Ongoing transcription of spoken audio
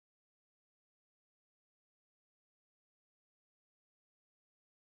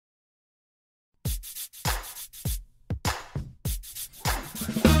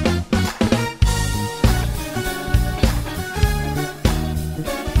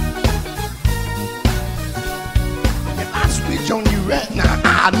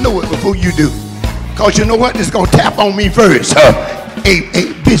I know it before you do. Because you know what? It's going to tap on me first.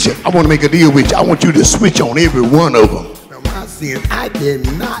 Hey, Bishop, I want to make a deal with you. I want you to switch on every one of them. Now, my sin, I did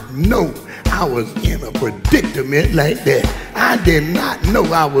not know I was in a predicament like that. I did not know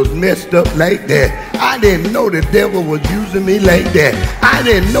I was messed up like that. I didn't know the devil was using me like that. I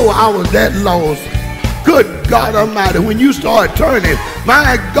didn't know I was that lost. Good God Almighty, when you start turning,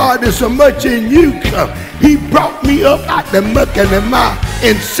 my God, there's so much in you. He brought me up out the muck and the mire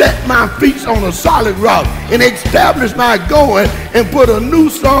and set my feet on a solid rock and established my going and put a new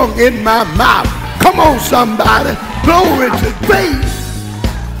song in my mouth. Come on, somebody. Glory to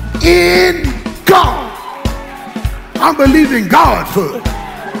faith in God. I'm believing God for it.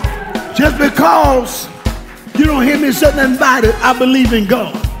 Just because you don't hear me say nothing about it, I believe in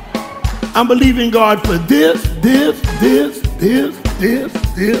God. I'm believing God for this,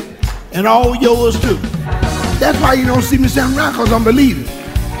 and all yours too. That's why you don't see me standing around, because I'm believing.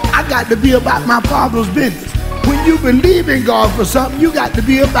 I got to be about my Father's business. When you believe in God for something, you got to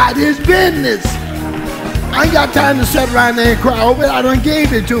be about his business. I ain't got time to sit around there and cry over it. I done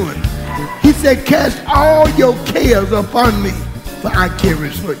gave it to him. He said, cast all your cares upon me, for I care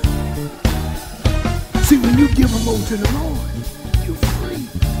for you. See, when you give them over to the Lord, you're free.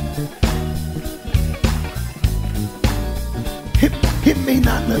 It may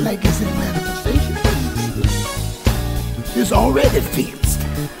not look like it's in manifestation. It's already fixed.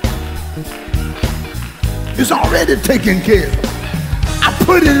 It's already taken care of. I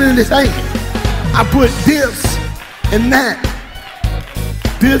put it in his hand. I put this and that.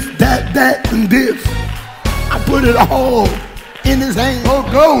 This, that, and this. I put it all in his hand. Oh,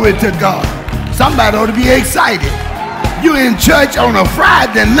 glory to God. Somebody ought to be excited. You in church on a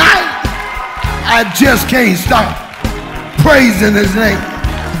Friday night. I just can't stop praising his name.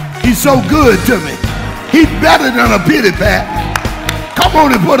 He's so good to me. He's better than a pity pat. Come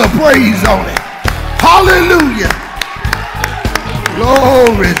on and put a praise on it. Hallelujah.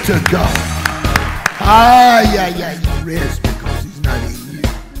 Glory to God. You rest because he's not in you.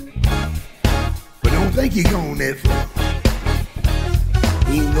 But don't think he's going that far.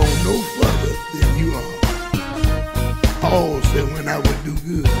 He ain't going no further than you are. Paul said, when I would do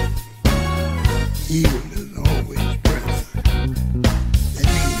good, evil is always present. That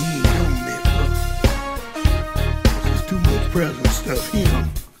means he ain't going that far. There's too much present stuff here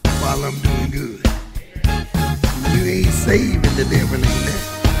while I'm doing good. You ain't saving the devil ain't that.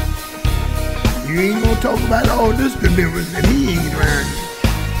 You ain't gonna talk about all this deliverance and he ain't around you.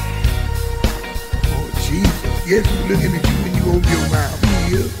 Oh, Jesus. Yes, he's looking at you when you open your mouth.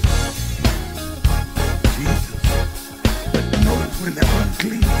 He is. Jesus. But notice when the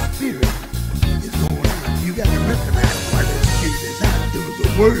unclean spirit is going out, you got to recognize why that spirit is out. There was a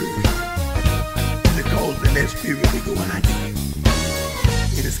word that caused that spirit to go out there.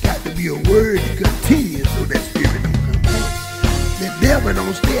 And it's got to be a word that continues so that spirit don't come back. The devil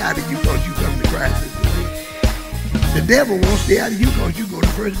don't stay out of you because you come to Christ. The devil won't stay out of you because you go to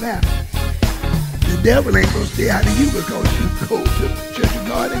First Baptist. The devil ain't going to stay out of you because you go to the Church of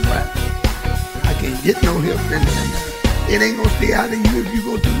God in Christ. I can't get no help in there. It ain't going to stay out of you if you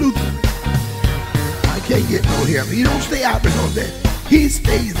go to Lutheran. I can't get no help. He don't stay out because of that. He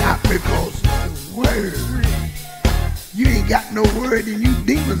stays out because of the word. You ain't got no word and you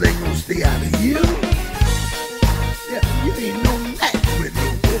demons ain't going to stay out of you. Yeah, you ain't no match with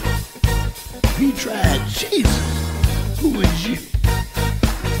no devil. He tried Jesus. Who is you?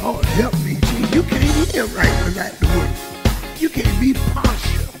 Oh, help me, Jesus. You can't hear right without the word. You can't be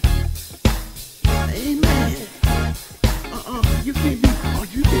partial. Amen. You can't be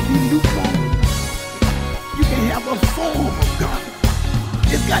partial. You can't be lukewarm. You can't have a form of God.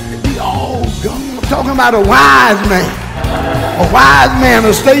 It's got to be all God. I'm talking about a wise man. A wise man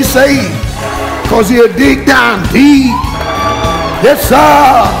will stay saved because he'll dig down deep. Yes,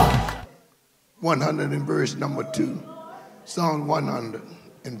 sir. 100 in verse number 2. Psalm 100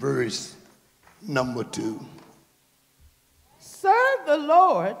 in verse number 2. Serve the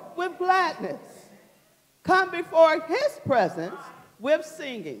Lord with gladness. Come before his presence with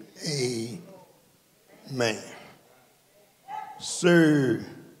singing. Amen. Serve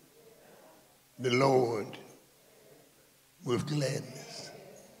the Lord with gladness.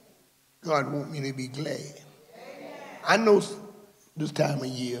 God wants me to be glad. I know this time of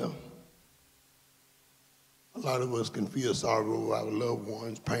year, a lot of us can feel sorrow. Our loved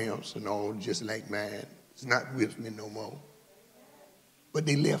ones, parents, and all, just like mine. It's not with me no more. But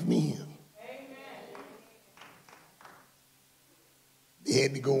they left me here. They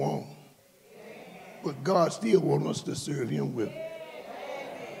had to go on. But God still wants us to serve him with.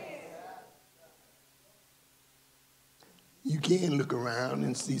 You can look around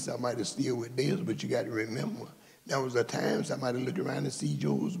and see somebody still with theirs, but you got to remember, there was a time somebody looked around and see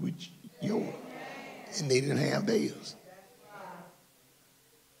yours with yours, and they didn't have theirs.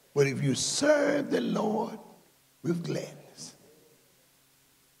 But if you serve the Lord with gladness,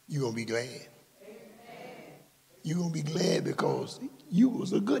 you're going to be glad. You're going to be glad because you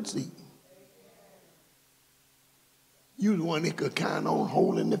was a good seed. You was the one that could count on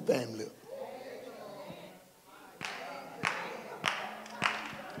holding the family up.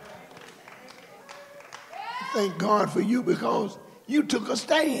 Thank God for you because you took a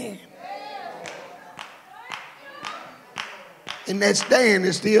stand. And that stand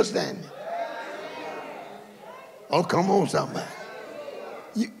is still standing. Oh, come on, somebody.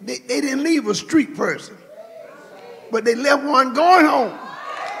 They didn't leave a street person, but they left one going home,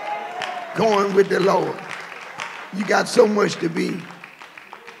 going with the Lord. You got so much to be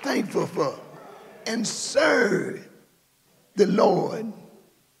thankful for. And serve the Lord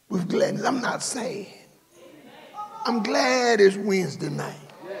with gladness. I'm not sad. I'm glad it's Wednesday night.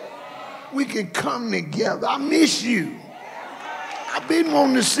 We can come together. I miss you. I've been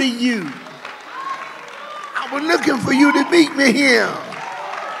wanting to see you. I was looking for you to meet me here.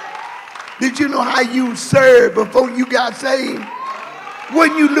 Did you know how you served before you got saved?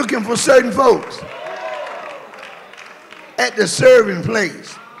 Wasn't you looking for certain folks at the serving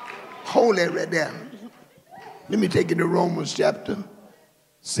place? Hold that right there. Let me take you to Romans chapter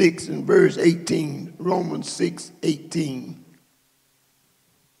 6 and verse 18. Romans 6:18.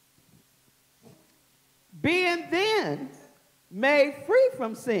 Being then made free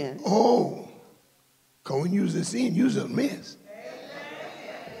from sin. Oh, because when you was in sin, you was a mess.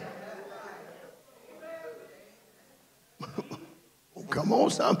 Oh, come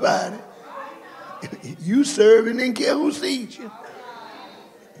on, somebody. You serve and didn't care who sees you.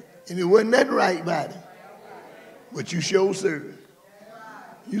 And it wasn't that right about it. But you sure serve.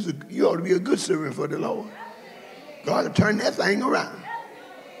 You ought to be a good servant for the Lord. God can turn that thing around.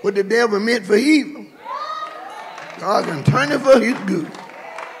 What the devil meant for evil, God can turn it for his good.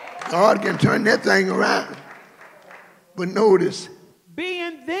 God can turn that thing around. But notice,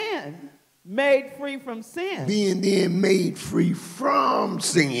 being then made free from sin. Being then made free from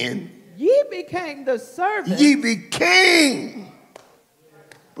sin. Ye became the servants. Ye became.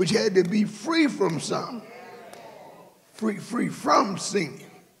 But you had to be free from something. Free from sin.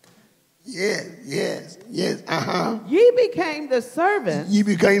 Yes. Ye became the servants. Ye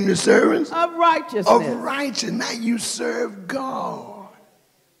became the servants of righteousness. Of righteousness. Now you serve God.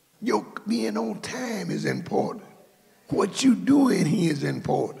 Your being on time is important. What you doing here is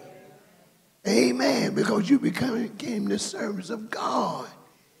important. Amen. Because you became the servants of God.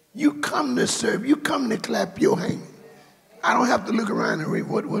 You come to serve. You come to clap your hands. I don't have to look around and read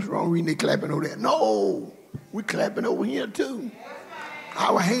what's wrong reading they clapping over there. No, we're clapping over here too.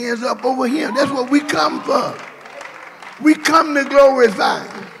 Our hands up over here. That's what we come for. We come to glorify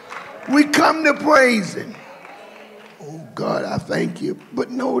Him. We come to praise Him. Oh God, I thank you. But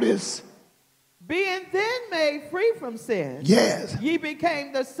notice, being then made free from sin. Yes. Ye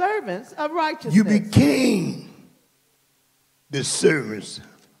became the servants of righteousness. You became the servants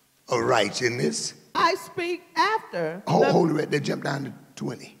of righteousness. I speak after. Hold it right there. Jump down to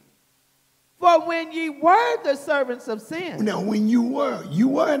 20. For when ye were the servants of sin. Now, when you were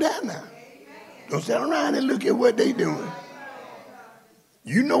that now. Don't sit around and look at what they doing.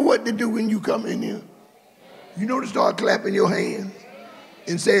 You know what to do when you come in here. You know to start clapping your hands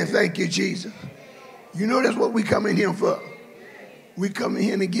and saying, thank you, Jesus. You know that's what we come in here for. We come in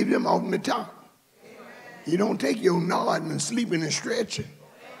here to give them off the top. You don't take your nodding and sleeping and stretching.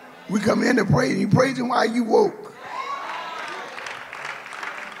 We come in to praise. You praise Him while you woke.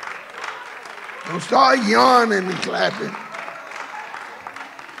 Don't start yawning and clapping.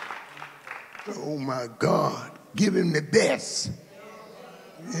 Oh my God. Give Him the best.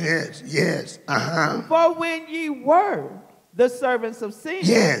 Yes. For when ye were the servants of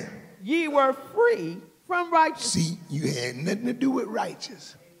sin, ye were free from righteousness. See, you had nothing to do with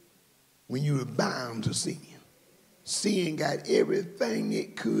righteous when you were bound to sin. Sin got everything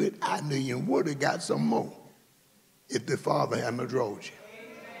it could. I know you would have got some more if the Father hadn't drawn you.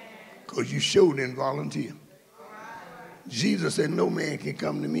 Because you showed and volunteer. Jesus said, no man can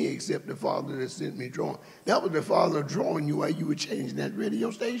come to me except the Father that sent me drawing. That was the Father drawing you while you were changing that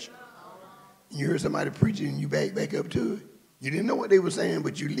radio station. You heard somebody preaching and you back up to it. You didn't know what they were saying,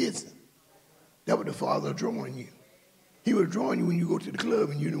 but you listened. That was the Father drawing you. He was drawing you when you go to the club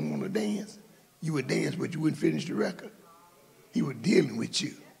and you didn't want to dance. You would dance, but you wouldn't finish the record. He was dealing with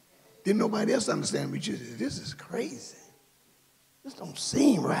you. Didn't nobody else understand but you said, this is crazy. This don't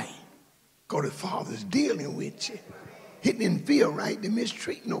seem right. Because the Father's dealing with you. It didn't feel right to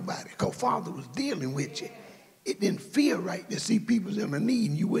mistreat nobody because Father was dealing with you. It didn't feel right to see people in a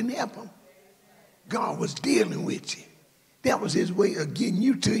need and you wouldn't help them. God was dealing with you. That was his way of getting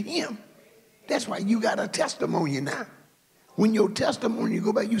you to him. That's why you got a testimony now. When your testimony, you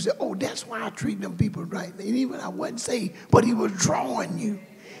go back, you say, oh, that's why I treat them people right. And even I wasn't saved, but he was drawing you.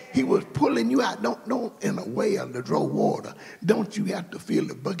 He was pulling you out. Don't in a well to draw water. Don't you have to fill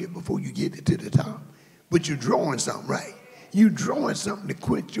the bucket before you get it to the top. But you're drawing something, right? You're drawing something to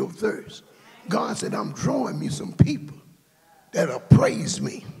quench your thirst. God said, I'm drawing me some people that'll praise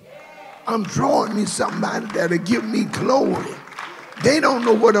me. I'm drawing me somebody that'll give me glory. They don't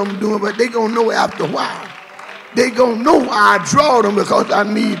know what I'm doing, but they going to know after a while. They going to know why I draw them, because I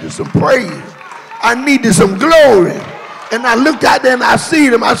needed some praise. I needed some glory. And I looked out there and I see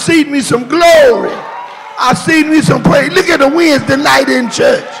them. I see me some glory. I see me some praise. Look at the Wednesday night in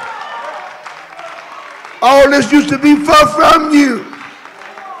church. All this used to be far from you.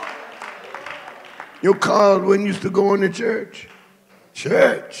 Your cars when you used to go into church.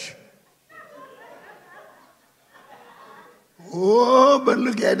 Church. Oh, but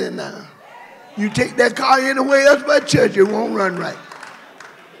look at it now. You take that car anywhere else but church, it won't run right.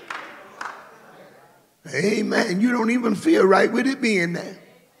 Amen. You don't even feel right with it being there.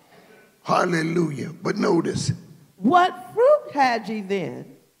 Hallelujah. But notice. What fruit had ye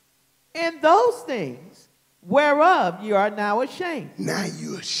then in those things whereof you are now ashamed? Now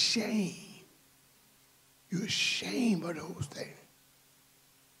you're ashamed. You're ashamed of those things.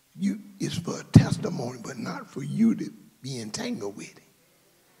 It's for a testimony, but not for you to be entangled with it.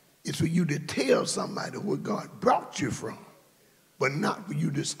 It's for you to tell somebody where God brought you from, but not for you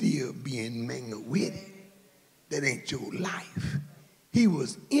to still be entangled with it. That ain't your life. He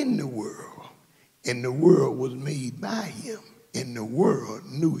was in the world, and the world was made by him, and the world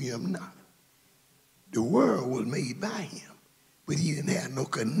knew him not. The world was made by him, but he didn't have no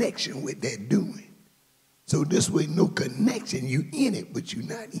connection with that doing. So this way, no connection. You in it, but you're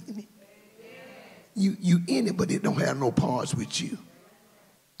not in it. You in it, but it don't have no parts with you.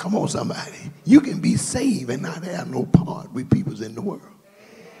 Come on, somebody. You can be saved and not have no part with people in the world.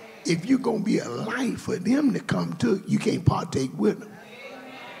 If you're going to be a light for them to come to, you can't partake with them.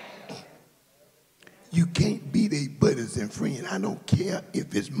 You can't be their buddies and friends. I don't care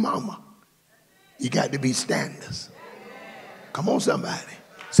if it's mama. You got to be standards. Come on, somebody.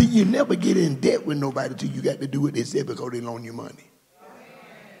 See, you never get in debt with nobody till you got to do what they said because they loan you money.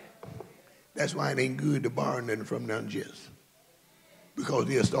 That's why it ain't good to borrow nothing from the unjust. Because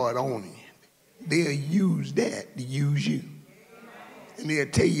they'll start owning it. They'll use that to use you. And they'll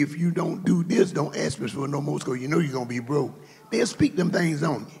tell you, if you don't do this, don't ask me for no more, because you know you're going to be broke. They'll speak them things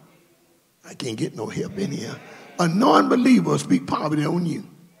on you. I can't get no help in here. A non-believer will speak poverty on you.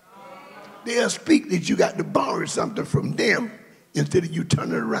 They'll speak that you got to borrow something from them instead of you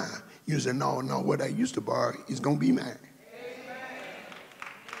turning it around. You say, no, what I used to borrow is going to be mine.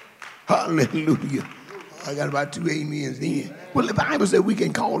 Hallelujah. I got about 2 amens in. Well, the Bible said we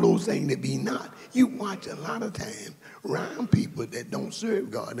can call those things that be not. You watch a lot of times around people that don't serve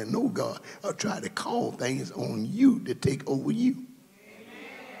God and know God or try to call things on you to take over you.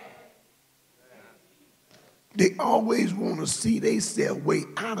 They always want to see themselves way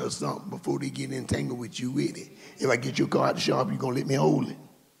out of something before they get entangled with you with it. If I get your car out the shop, you're going to let me hold it.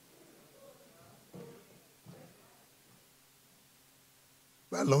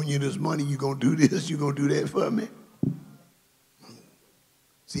 If I loan you this money, you're going to do this, you're going to do that for me.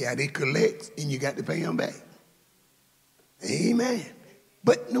 See how they collect, and you got to pay them back. Amen.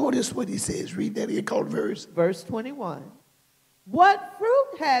 But notice what he says. Read that again, called verse. Verse 21. What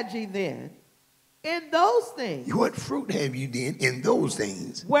fruit had ye then in those things? What fruit have you then in those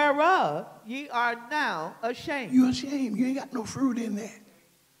things? Whereof ye are now ashamed. You're ashamed. You ain't got no fruit in that.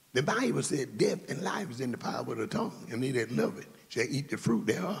 The Bible said death and life is in the power of the tongue, and they that love it shall eat the fruit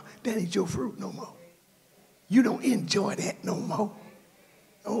thereof. That ain't your fruit no more. You don't enjoy that no more.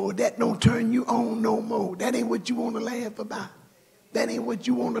 Oh, that don't turn you on no more. That ain't what you want to laugh about. That ain't what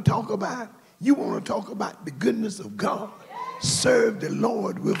you want to talk about. You want to talk about the goodness of God. Serve the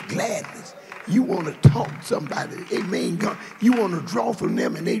Lord with gladness. You want to talk to somebody. Amen. God. You want to draw from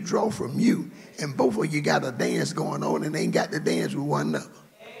them and they draw from you. And both of you got a dance going on and they ain't got to dance with one another.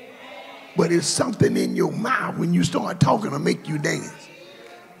 But it's something in your mouth when you start talking to make you dance.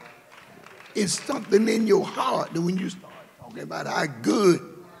 It's something in your heart that when you start talking about how good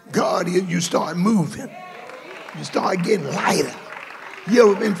God is, you start moving. You start getting lighter.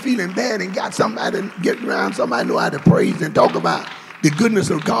 You ever been feeling bad and got somebody to get around, somebody know how to praise and talk about the goodness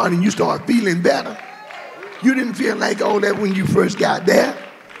of God and you start feeling better? You didn't feel like all that when you first got there,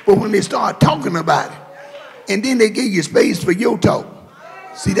 but when they start talking about it, And then they give you space for your talk.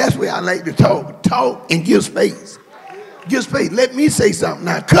 See, that's where I like to talk. Talk and give space. Give space. Let me say something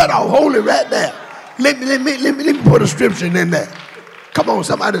now. Cut off. Hold it right there. Let me put a scripture in there. Come on,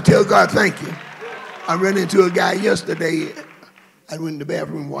 somebody tell God thank you. I ran into a guy yesterday. I went in the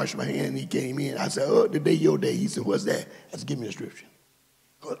bathroom, washed my hand, and he came in. I said, oh, today your day. He said, what's that? I said, give me a scripture.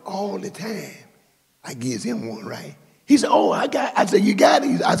 Because all the time, I gives him one, right? He said, oh, I said, you got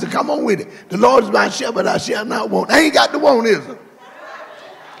it? I said, come on with it. The Lord is my shepherd, I shall not want. I ain't got the want, is it?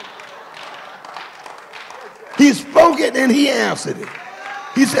 He spoke it and he answered it.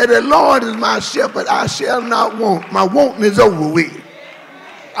 He said, the Lord is my shepherd, I shall not want. My wanting is over with.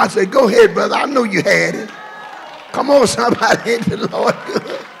 I said, go ahead, brother. I know you had it. Come on, somebody. The Lord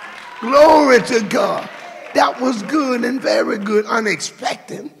good. Glory to God. That was good and very good,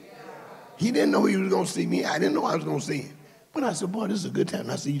 unexpected. He didn't know he was going to see me. I didn't know I was going to see him. But I said, boy, this is a good time.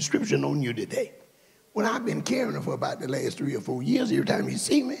 I see scripture on you today. Well, I've been carrying it for about the last 3 or 4 years. Every time he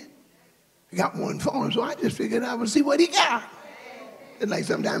see me, I got one for him. So I just figured I would see what he got. It's like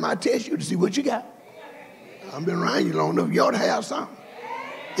sometimes I test you to see what you got. I've been around you long enough. You ought to have something.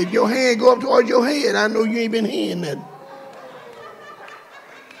 If your hand go up towards your head, I know you ain't been hearing nothing.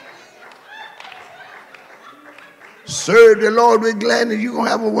 Serve the Lord with gladness. You're going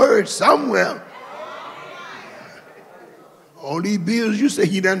to have a word somewhere. All these bills you say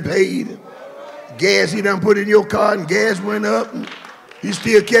he done paid. Gas he done put in your car and gas went up. And he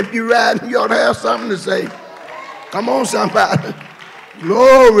still kept you riding. You ought to have something to say. Come on, somebody.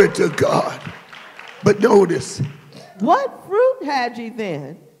 Glory to God. But notice. What fruit had ye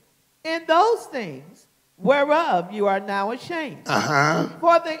then in those things whereof you are now ashamed?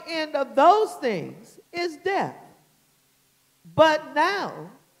 For the end of those things is death. But now,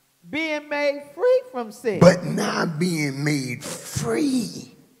 being made free from sin. But now being made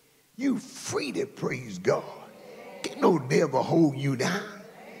free. You free to praise God. Can't no devil hold you down.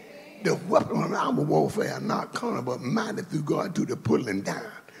 The weapon of our warfare are not carnal, but mighty through God to the pulling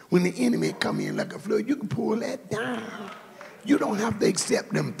down. When the enemy come in like a flood, you can pull that down. You don't have to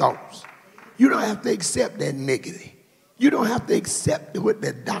accept them thoughts. You don't have to accept that negative. You don't have to accept what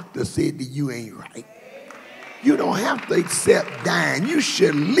the doctor said to you ain't right. You don't have to accept dying. You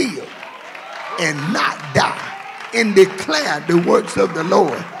should live and not die and declare the works of the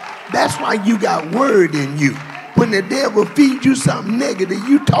Lord. That's why you got word in you. When the devil feeds you something negative,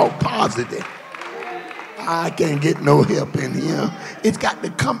 you talk positive. I can't get no help in here. It's got to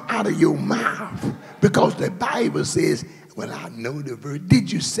come out of your mouth because the Bible says, well, I know the verse.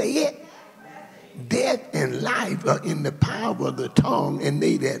 Did you say it? Death and life are in the power of the tongue, and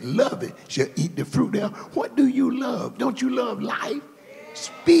they that love it shall eat the fruit thereof. What do you love? Don't you love life?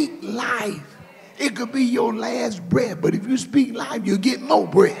 Speak life. It could be your last breath, but if you speak life, you'll get more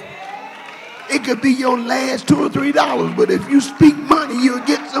breath. It could be your last $2 or $3, but if you speak money, you'll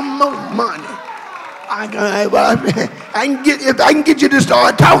get some more money. If I can get you to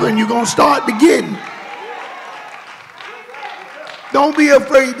start talking, you're going to start beginning. Don't be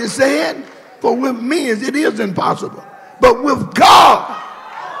afraid to say it, for with men it is impossible. But with God,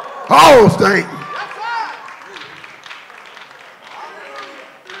 all things.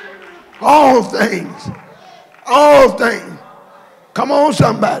 All things. All things. Come on,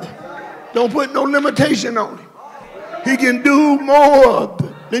 somebody. Don't put no limitation on him. He can do more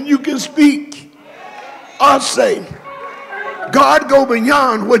than you can speak or say. God go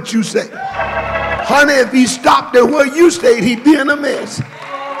beyond what you say. Honey, if he stopped at where you stayed, he'd be in a mess.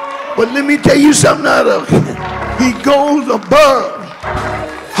 But let me tell you something else. He goes above.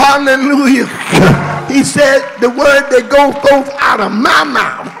 Hallelujah. He said, the word that goes forth out of my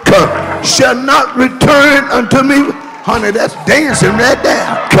mouth shall not return unto me. Honey, that's dancing right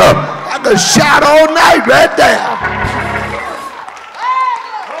there. I could shout all night right there.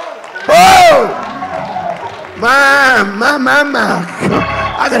 Oh, my.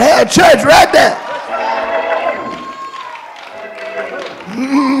 I could have church right there.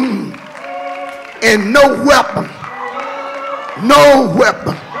 And no weapon.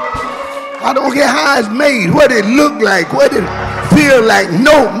 I don't care how it's made, what it look like, what it feel like.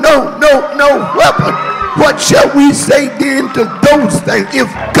 No weapon. What shall we say then to those things? If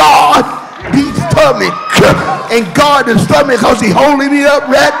God be for me, and God is for me because he's holding me up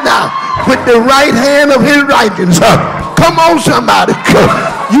right now with the right hand of his righteousness. Come on, somebody.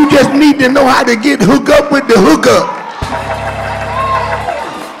 You just need to know how to get hooked up with the hookup.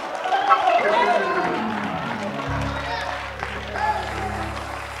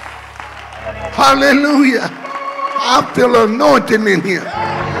 Hallelujah. I feel anointing in here.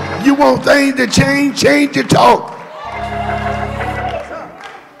 You want things to change your talk.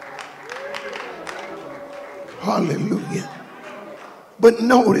 Hallelujah. But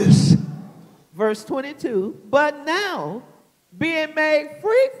notice. Verse 22, but now being made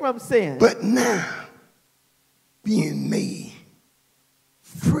free from sin. But now being made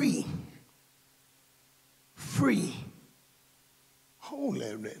free. Free. Hold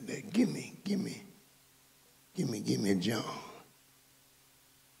that right there. Give me John.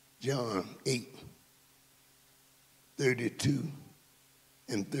 John 8, 32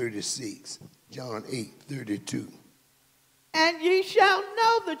 and 36. John 8, 32. And ye shall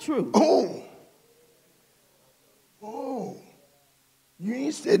know the truth. Oh, you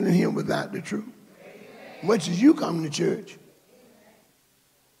ain't sitting here without the truth. Much as you come to church.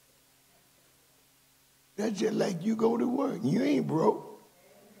 That's just like you go to work. You ain't broke.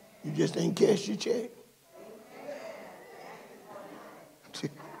 You just ain't cash your check.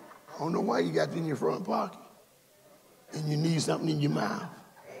 I don't know why you got it in your front pocket and you need something in your mouth.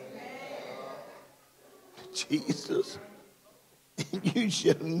 Jesus. And you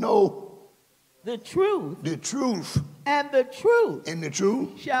shall know the truth. The truth. And the truth. And the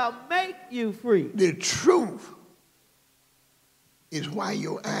truth shall make you free. The truth is why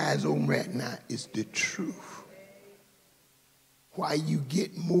your eyes on right now is the truth. Why you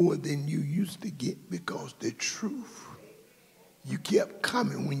get more than you used to get, because the truth. You kept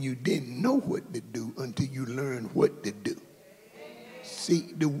coming when you didn't know what to do until you learned what to do.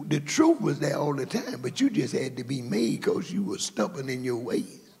 See, the truth was there all the time, but you just had to be made because you were stubborn in your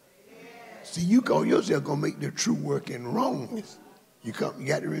ways. See, you call yourself going to make the truth work in wrongness. You got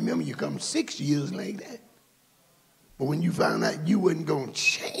to remember, you come 6 years like that. But when you found out you wasn't going to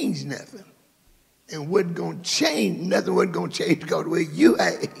change nothing, and wasn't going to change, nothing wasn't going to change because the way you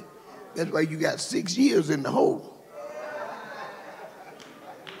act, that's why you got 6 years in the hole.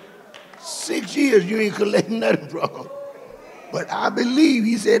 6 years you ain't collecting nothing from. But I believe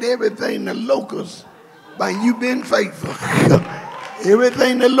he said everything the locusts, by you been faithful.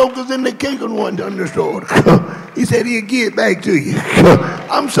 Everything the locusts and the canker one done destroyed. He said he'll give it back to you.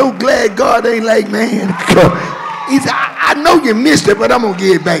 I'm so glad God ain't like man. He said, I know you missed it, but I'm going to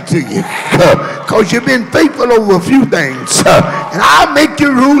give it back to you. Because you've been faithful over a few things. And I'll make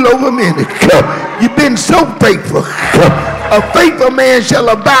you rule over many. You've been so faithful. A faithful man shall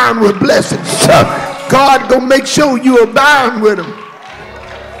abound with blessings. God gonna make sure you abound with them.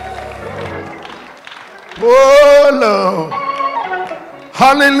 Oh Lord.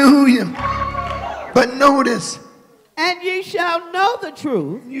 Hallelujah. But notice. And ye shall know the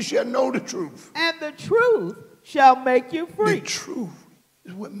truth. You shall know the truth. And the truth shall make you free. The truth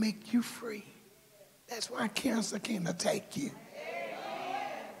is what makes you free. That's why cancer can't attack you.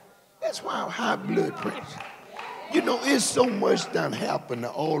 That's why high blood pressure. You know, it's so much done happened to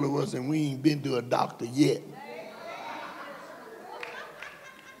all of us and we ain't been to a doctor yet.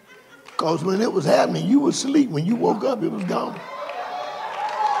 Because when it was happening, you were asleep. When you woke up, it was gone.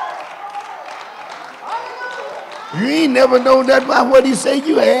 You ain't never known that about what he said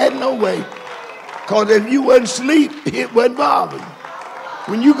you had, no way. Because if you wasn't asleep, it wasn't bothering you.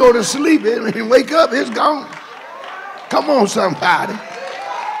 When you go to sleep and wake up, it's gone. Come on, somebody.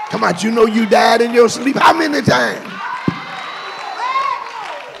 Come on, you know you died in your sleep. How many times?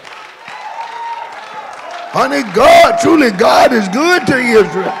 Honey, God, truly God is good to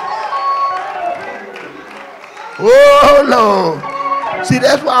Israel. Oh, Lord. See,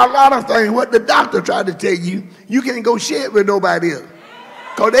 that's why a lot of things, what the doctor tried to tell you, you can't go share it with nobody else.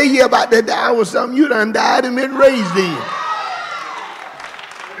 Because they hear about that die or something, you done died and been raised in.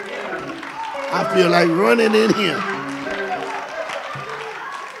 I feel like running in here.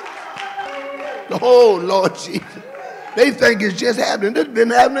 Oh, Lord Jesus. They think it's just happening. This has been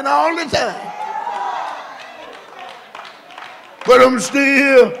happening all the time. But I'm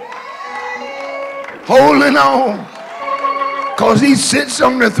still holding on because he sits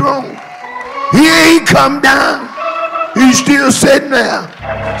on the throne. He ain't come down. He's still sitting there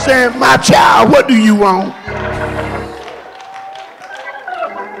saying, my child, what do you want?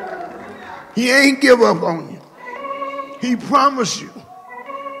 He ain't give up on you. He promised you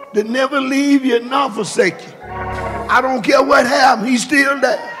to never leave you nor forsake you. I don't care what happened, he's still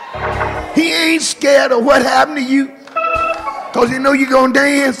there. He ain't scared of what happened to you because he know you're going to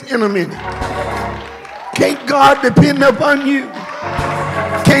dance in a minute. Can't God depend upon you?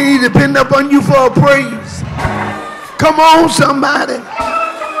 Can't he depend upon you for a praise? Come on, somebody.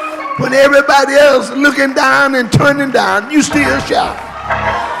 When everybody else looking down and turning down, you still shout.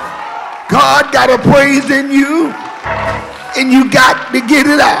 God got a praise in you. And you got to get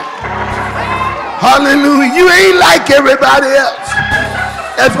it out. Hallelujah. You ain't like everybody else.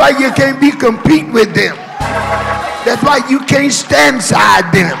 That's why you can't compete with them. That's why you can't stand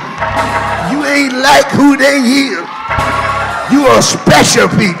beside them. You ain't like who they is. You are special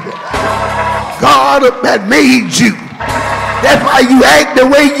people. God that made you. That's why you act the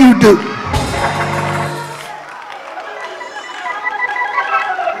way you do.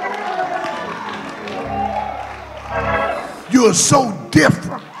 You are so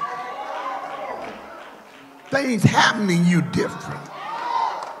different. Things happening, you different.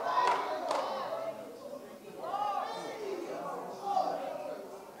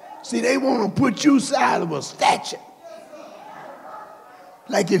 See, they want to put you side of a statue.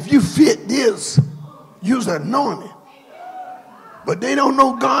 Like if you fit this, you's anointed. But they don't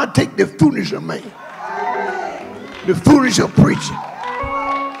know God take the foolish of man, the foolish of preaching,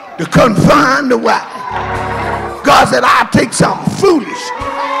 to confine the wise. God said, I'll take something foolish.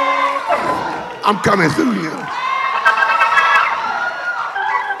 I'm coming through here.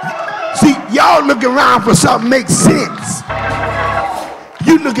 See, y'all looking around for something that makes sense.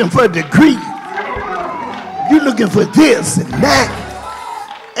 You looking for a degree. You looking for this and that.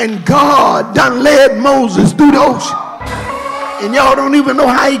 And God done led Moses through the ocean. And y'all don't even know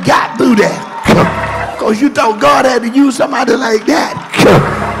how he got through that. Because you thought God had to use somebody like that.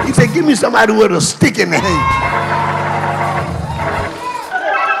 He said, give me somebody with a stick in the hand.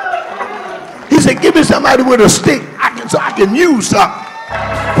 He said, give me somebody with a stick so I can use something.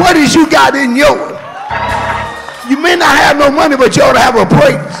 What is you got in yours? You may not have no money, but you ought to have a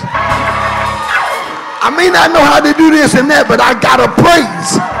praise. I may not know how to do this and that, but I got a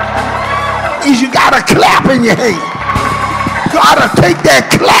praise. Is you got a clap in your hand. God will take that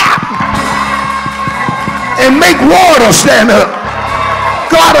clap and make water stand up.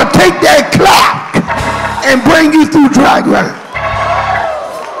 God will take that clap and bring you through dry ground.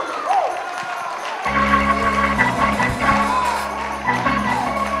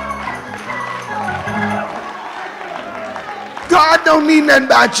 God don't need nothing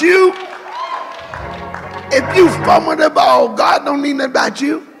about you. If you fumble the ball, God don't need nothing about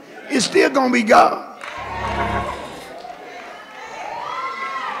you. It's still going to be God.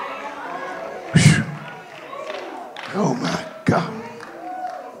 Whew. Oh my God.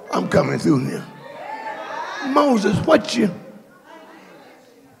 I'm coming through here. Moses, what you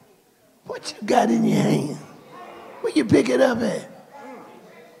got in your hand? Where you pick it up at?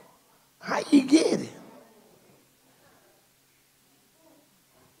 How you get it?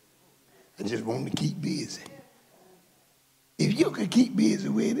 I just want to keep busy. If you could keep busy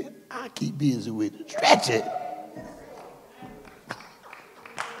with it, I'll keep busy with it. Stretch it.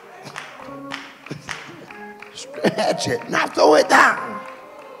 Stretch it. Now throw it down.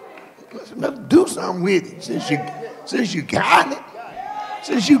 Let's do something with it. Since you got it,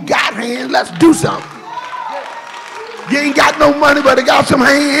 since you got hands, let's do something. You ain't got no money, but I got some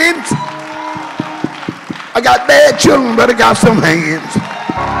hands. I got bad children, but I got some hands.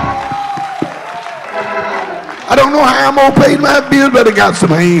 I don't know how I'm going to pay my bills, but I got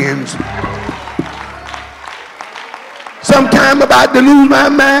some hands. Sometime I'm about to lose my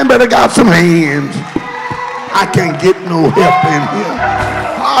mind, but I got some hands. I can't get no help in here.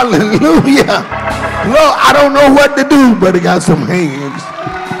 Hallelujah. Lord, I don't know what to do, but I got some hands.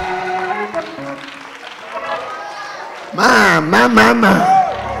 My.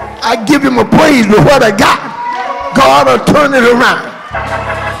 I give him a praise with what I got. God will turn it around.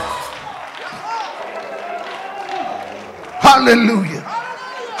 Hallelujah.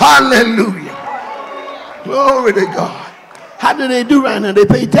 Hallelujah. Glory to God. How do they do right now? They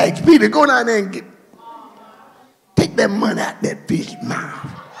pay tax. Peter, go down there and take that money out that fish mouth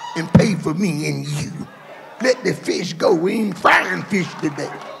and pay for me and you. Let the fish go. We ain't frying fish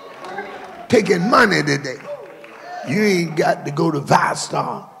today. Taking money today. You ain't got to go to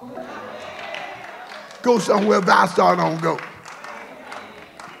Vistar. Go somewhere Vistar don't go.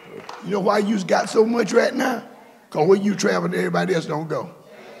 You know why you got so much right now? Because where you travel, everybody else don't go.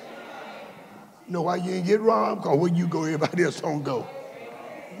 You know why you ain't get robbed? Because where you go, everybody else don't go.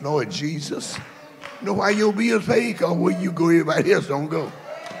 Lord Jesus. You know why your bills paid? Because where you go, everybody else don't go.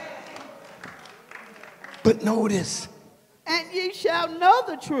 But notice. And ye shall know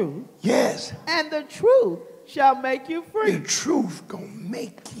the truth. Yes. And the truth shall make you free. The truth gonna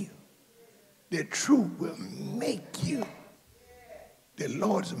make you. The truth will make you. The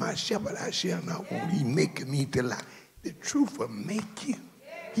Lord is my shepherd, I shall not want. He maketh me to lie. The truth will make you.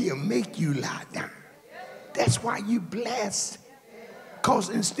 He'll make you lie down. That's why you blessed. Because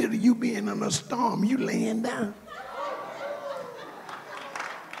instead of you being in a storm, you laying down.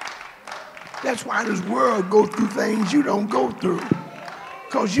 That's why this world go through things you don't go through.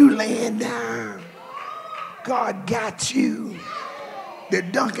 Because you laying down. God got you. The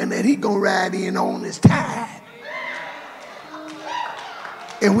Duncan that he gonna ride in on is tired.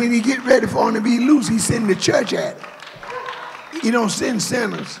 And when he get ready for him to be loose, he send the church at him. He don't send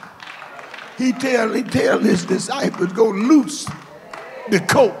sinners. He tell his disciples, go loose the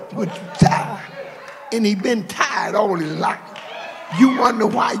coat which you tied. And he been tied all his life. You wonder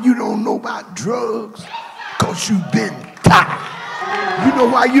why you don't know about drugs? Because you've been tied. You know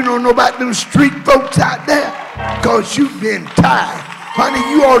why you don't know about them street folks out there? Because you've been tied. Honey,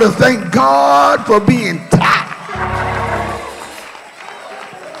 you ought to thank God for being tied.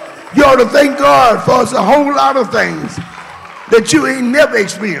 You ought to thank God for a whole lot of things that you ain't never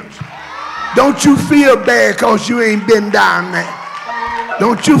experienced. Don't you feel bad because you ain't been down there.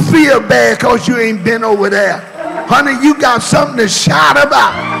 Don't you feel bad because you ain't been over there. Honey, you got something to shout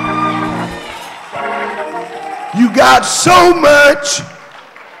about. You got so much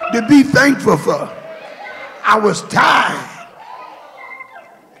to be thankful for. I was tired.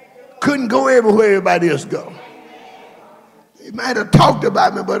 Couldn't go everywhere everybody else go. They might have talked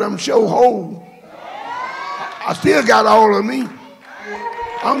about me, but I'm so whole. I still got all of me.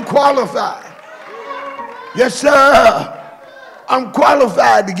 I'm qualified. Yes, sir. I'm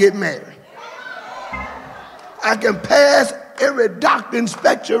qualified to get married. I can pass every doctor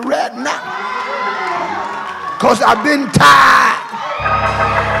inspection right now. Because I've been tired.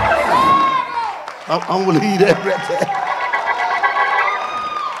 I'm going to leave that right there.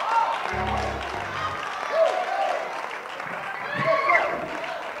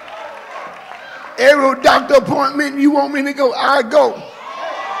 Every doctor appointment you want me to go, I go.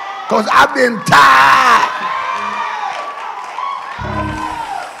 Because I've been tired.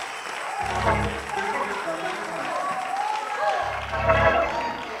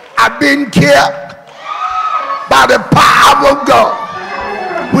 I've been kept by the power of God.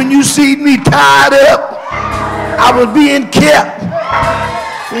 When you see me tied up, I was being kept.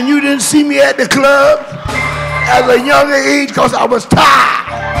 When you didn't see me at the club at a younger age because I was tired.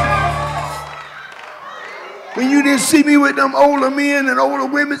 When you didn't see me with them older men and older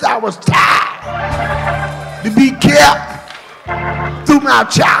women, I was tired to be kept through my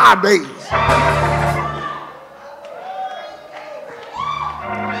child days.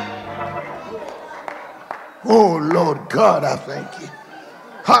 Oh, Lord God, I thank you.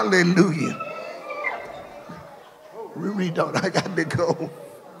 Hallelujah. Read on, I got to go.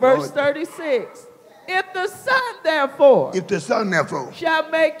 Verse 36. If the Son, therefore, shall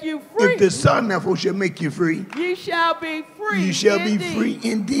make you free. If the Son, therefore, shall make you free. Ye shall be free. You shall be free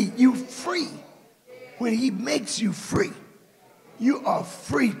indeed. You free. When he makes you free, you are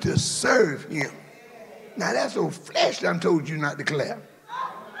free to serve him. Now that's what flesh done told you not to clap.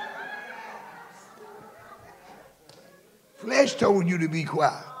 Flesh told you to be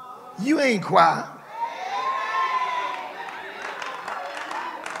quiet. You ain't quiet.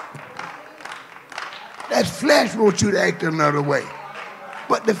 That flesh wants you to act another way.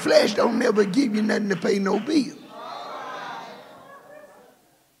 But the flesh don't never give you nothing to pay no bill.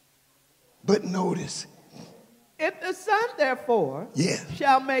 But notice. If the Son, therefore,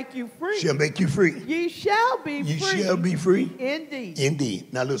 shall make you free. Shall make you free. Ye shall be free. You shall be free. Indeed.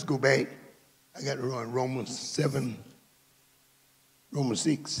 Indeed. Now let's go back. I got to run Romans 7. Romans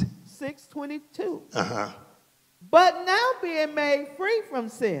 6. 6:22. Uh-huh. But now being made free from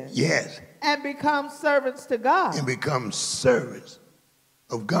sin. Yes. And become servants to God. And become servants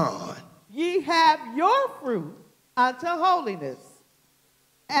of God. Ye have your fruit unto holiness,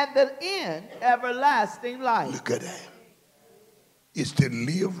 and the end everlasting life. Look at that. It's to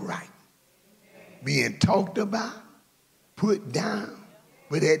live right. Being talked about, put down,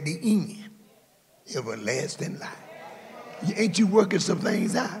 but at the end, everlasting life. Ain't you working some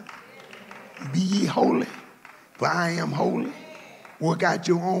things out? Be ye holy, for I am holy. Work out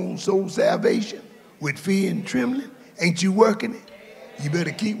your own soul salvation with fear and trembling. Ain't you working it? You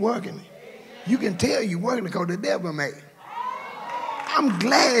better keep working it. You can tell you're working it because the devil made it. I'm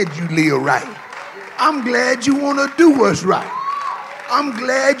glad you live right. I'm glad you want to do what's right. I'm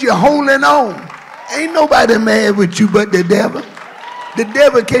glad you're holding on. Ain't nobody mad with you but the devil. The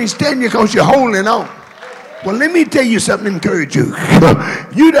devil can't stand you because you're holding on. Well, let me tell you something to encourage you.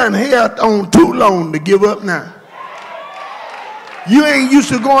 You done held on too long to give up now. You ain't used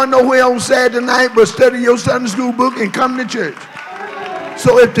to going nowhere on Saturday night but study your Sunday school book and come to church.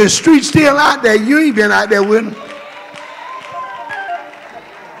 So if the street's still out there, you ain't been out there with them.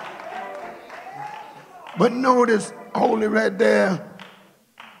 But notice, holy right there,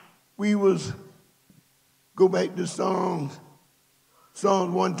 we was, go back to Psalms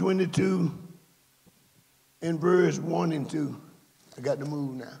 122 and verse 1 and 2. I got to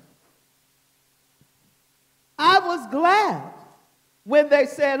move now. I was glad when they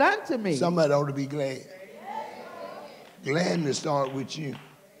said unto me. Somebody ought to be glad. Gladness start with you.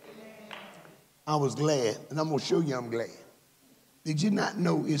 I was glad, and I'm going to show you I'm glad. Did you not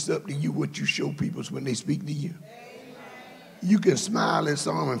know it's up to you what you show people when they speak to you? You can smile at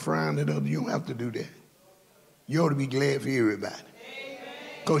some and frown at others. You don't have to do that. You ought to be glad for everybody.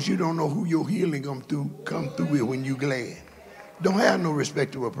 Because you don't know who your healing come through with when you're glad. Don't have no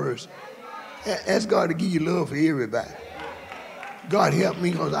respect to a person. Ask God to give you love for everybody. God help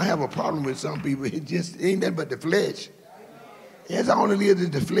me because I have a problem with some people. It just ain't that but the flesh. That's all it is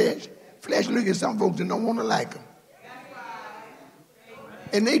the flesh. Flesh look at some folks and don't want to like them.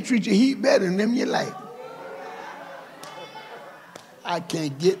 And they treat you heat better than them you like. I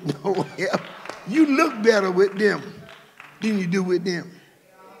can't get no help. You look better with them than you do with them.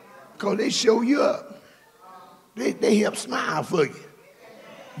 Because they show you up. They help smile for you.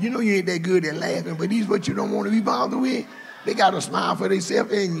 You know you ain't that good at laughing, but these what you don't want to be bothered with. They got to smile for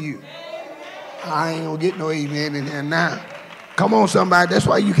themselves and you. I ain't going to get no amen in there now. Come on, somebody. That's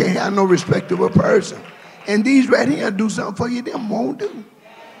why you can't have no respect of a person. And these right here do something for you, them won't do.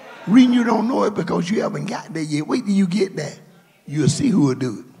 Reason you don't know it because you haven't got there yet. Wait till you get there. You'll see who will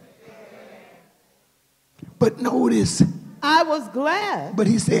do it. But notice. I was glad. But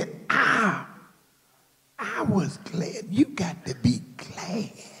he said, I was glad. You got to be glad.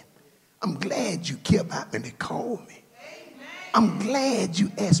 I'm glad you kept out and called me. I'm glad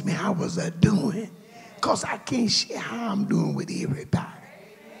you asked me how was I doing. Because I can't share how I'm doing with everybody.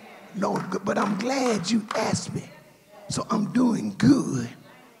 No, but I'm glad you asked me. So I'm doing good.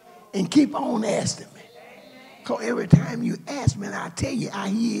 And keep on asking me. Because every time you ask me, and I tell you, I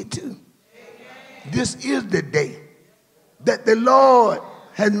hear it too. This is the day that the Lord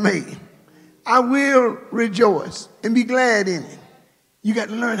has made. I will rejoice and be glad in it. You got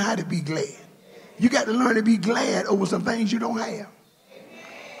to learn how to be glad. You got to learn to be glad over some things you don't have.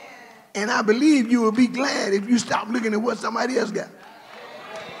 And I believe you will be glad if you stop looking at what somebody else got.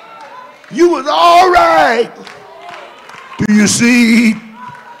 You was all right. Do you see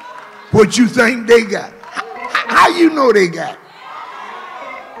what you think they got? How you know they got?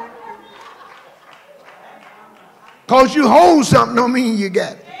 Because you hold something don't mean you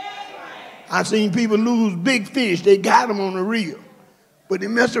got it. I've seen people lose big fish. They got them on the reel. But they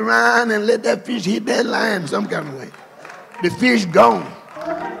mess around and let that fish hit that line some kind of way. The fish gone.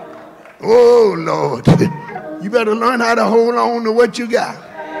 Oh, Lord. You better learn how to hold on to what you got.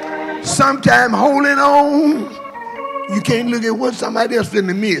 Sometimes holding on, you can't look at what somebody else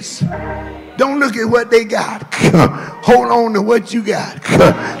finna miss. Don't look at what they got. Hold on to what you got.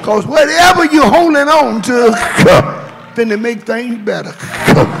 Because whatever you're holding on to finna make things better.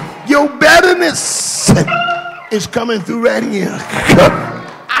 Your betterness is coming through right here.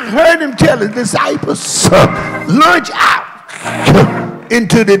 I heard him tell his disciples, launch out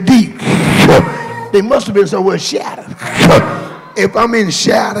into the deep. They must have been somewhere shattered. If I'm in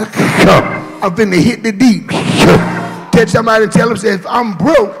shadow, I'm finna hit the deep. Tell somebody, tell them, say, if I'm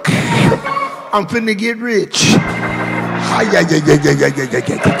broke, I'm finna get rich.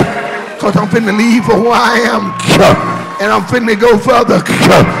 Because I'm finna leave for who I am. And I'm finna go further.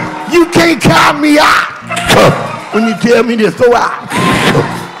 You can't count me out when you tell me to throw out.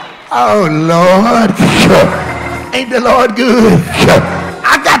 Oh, Lord. Ain't the Lord good?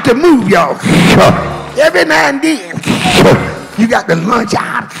 I got to move, y'all. Every now and then, you got to lunch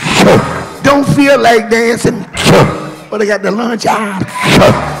out. Don't feel like dancing, but I got to lunch out.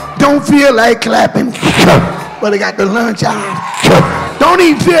 Don't feel like clapping, but I got to lunch out. Don't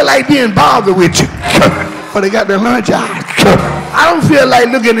even feel like being bothered with you, but I got to lunch out. I don't feel like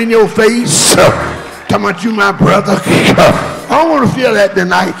looking in your face, talking about you my brother. I don't want to feel that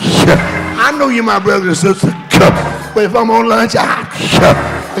tonight. I know you're my brother and sister, but if I'm on lunch out,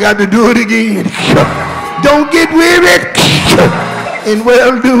 I got to do it again. Don't get weary in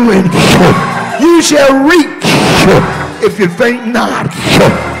well-doing. You shall reap if you faint not.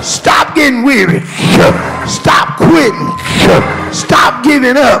 Stop getting weary. Stop quitting. Stop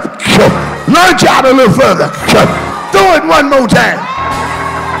giving up. Launch out a little further. Throw it one more time.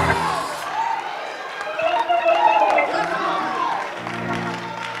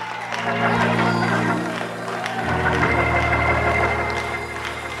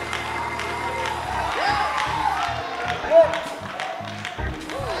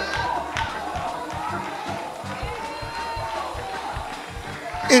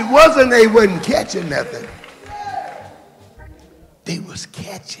 It wasn't they wasn't catching nothing. They was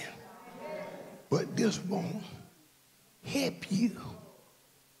catching. But this won't help you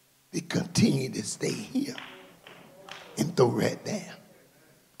to continue to stay here and throw right there.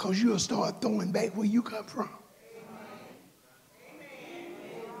 Because you'll start throwing back where you come from.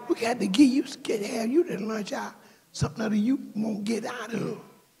 We got to give you, have you to lunch out something that you won't get out of.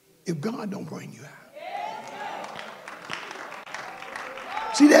 if God don't bring you out.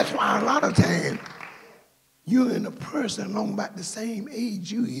 See, that's why a lot of times you and a person along about the same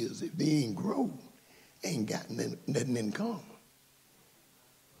age you is, if they ain't grow, ain't got nothing in common.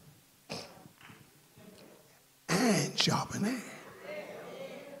 Iron sharpen iron.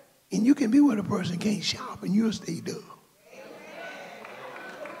 And you can be with a person can't sharpen, you'll stay dull.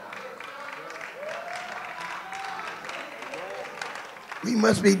 We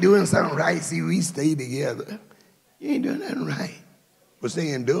must be doing something right. See, we stay together. You ain't doing nothing right. But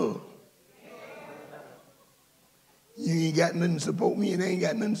staying dull. You ain't got nothing to support me and I ain't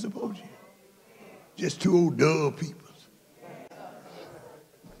got nothing to support you. Just two old dull people.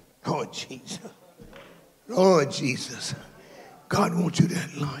 Lord Jesus. Lord Jesus. God wants you to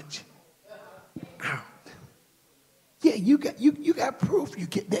at lunch. Out. Yeah, you got proof you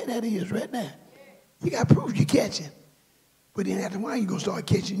get that is right there. You got proof you catching. But then after a while, you're going to start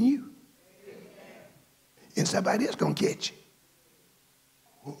catching you. And somebody else going to catch you.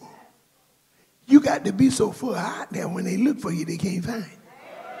 You got to be so far out there when they look for you, they can't find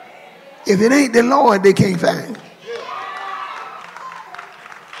you. If it ain't the Lord, they can't find you.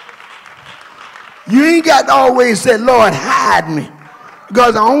 You ain't got to always say, Lord, hide me.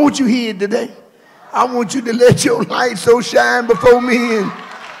 Because I don't want you here today. I want you to let your light so shine before me and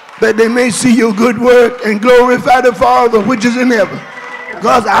that they may see your good work and glorify the Father which is in heaven.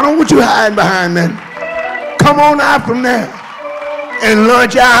 Because I don't want you hiding behind that. Come on out from there and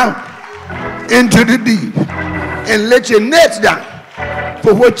launch out into the deep and let your nets down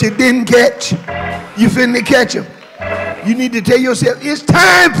for what you didn't catch. You finna catch them. You need to tell yourself, it's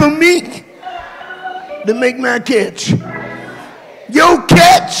time for me to make my catch. Your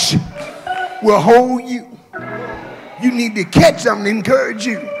catch will hold you. You need to catch something to encourage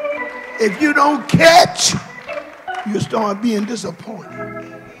you. If you don't catch, you start being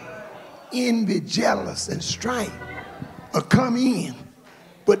disappointed. Envy, jealous, and strife will come in.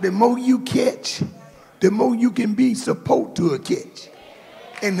 But the more you catch, the more you can be supposed to a catch.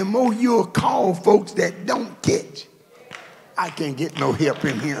 And the more you'll call folks that don't catch. I can't get no help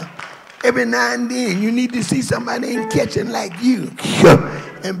in here. Every now and then, you need to see somebody ain't catching like you.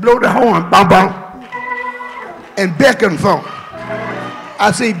 And blow the horn, bum, bum, and beckon for them.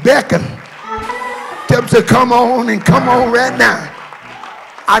 I say beckon. Tell them to come on and come on right now.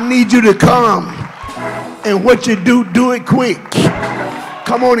 I need you to come. And what you do, do it quick.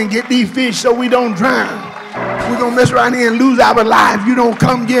 Come on and get these fish so we don't drown. We're going to mess around here and lose our lives. You don't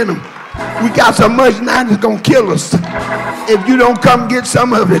come get them. We got so much now that's going to kill us. If you don't come get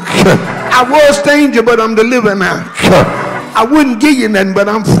some of it. I was stranger, but I'm delivered now. I wouldn't give you nothing, but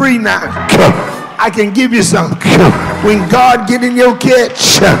I'm free now. I can give you some. When God get in your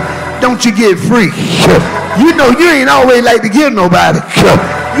catch, don't you get free. You know you ain't always like to give nobody.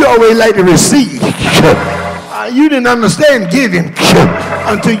 You always like to receive. You didn't understand giving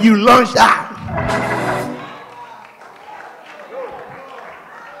until you launched out.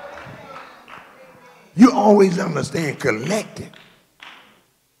 You always understand collecting,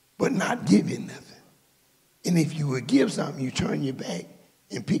 but not giving nothing. And if you would give something, you turn your back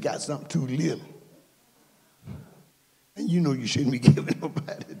and pick out something too little. And you know you shouldn't be giving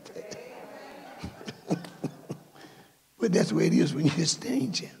nobody that. But that's the way it is when you're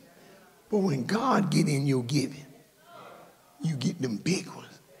stingy. But when God get in your giving, you get them big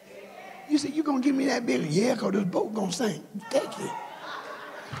ones. You say, you going to give me that big one? Yeah, because this boat going to sink. Take it.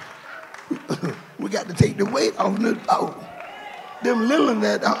 We got to take the weight off this boat. Them little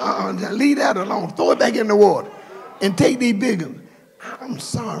ones that leave that alone. Throw it back in the water and take these big ones. I'm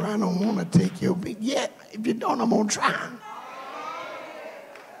sorry, I don't want to take your big. Yeah, if you don't, I'm going to try.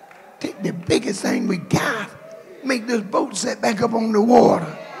 Take the biggest thing we got. Make this boat set back up on the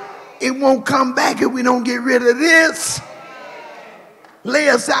water. It won't come back if we don't get rid of this. Lay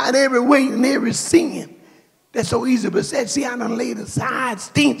aside every weight and every sin that's so easy beset. See, I done laid aside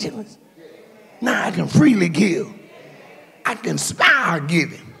stinginess. Now I can freely give. I can smile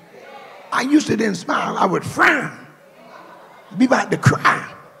giving. I used to then smile. I would frown. Be about to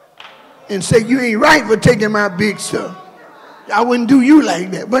cry. And say, you ain't right for taking my big stuff. I wouldn't do you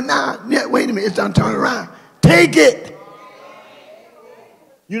like that. But now, wait a minute, it's done turn around. Take it.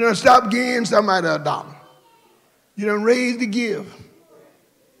 You done stop giving somebody $1. You done raised the give.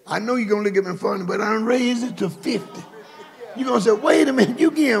 I know you're going to look at me funny, but I done raised it to 50. You're going to say, wait a minute, you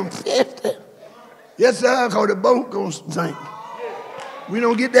give him 50. Yes, sir, because the boat going to sink. We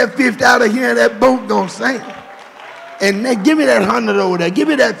don't get that 50 out of here, that boat going to sink. And then give me that 100 over there. Give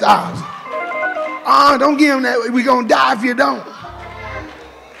me that 1,000. Don't give him that. We're going to die if you don't.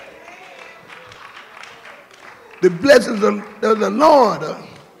 The blessings of the Lord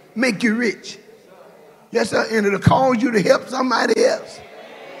make you rich. Yes, sir, and it'll cause you to help somebody else.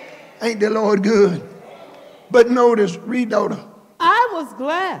 Ain't the Lord good? But notice, read, daughter. I was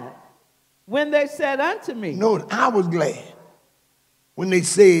glad when they said unto me. Notice, I was glad when they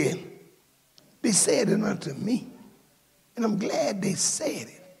said it unto me. And I'm glad they said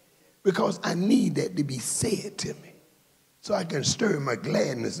it because I need that to be said to me so I can stir my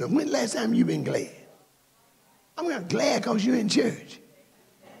gladness. And when last time you been glad? I'm glad because you're in church.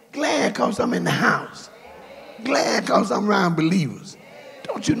 Glad because I'm in the house. Glad because I'm around believers.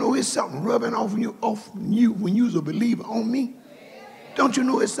 Don't you know it's something rubbing off you when you're a believer on me? Don't you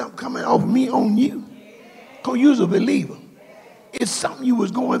know it's something coming off me on you? Because you're a believer. It's something you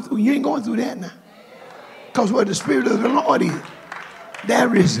was going through. You ain't going through that now. Because where the Spirit of the Lord is,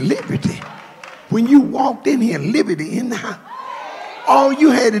 there is liberty. When you walked in here, liberty in the house. All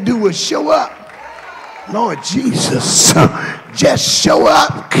you had to do was show up. Lord Jesus, just show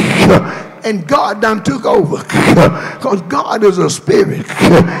up. And God done took over. Because God is a spirit.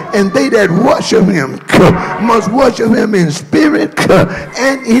 And they that worship him must worship him in spirit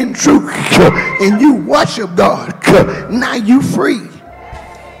and in truth. And you worship God. Now you free.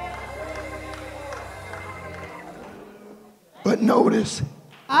 But notice.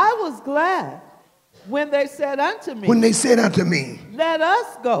 I was glad when they said unto me. When they said unto me. Let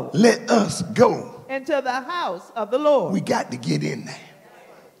us go. Let us go. Into the house of the Lord. We got to get in there.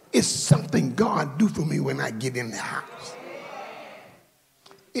 It's something God do for me when I get in the house.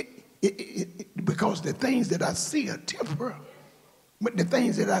 Because the things that I see are temporal. But the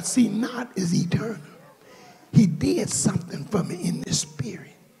things that I see not is eternal. He did something for me in the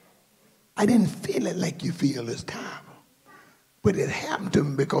spirit. I didn't feel it like you feel this time. But it happened to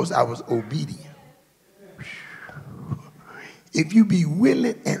me because I was obedient. If you be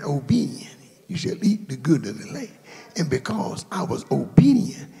willing and obedient, you shall eat the good of the land. And because I was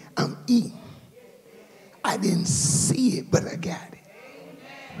obedient, I'm eating. I didn't see it, but I got it.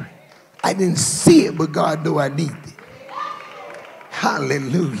 I didn't see it, but God knew I needed it.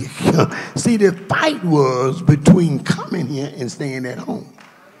 Hallelujah. See, the fight was between coming here and staying at home.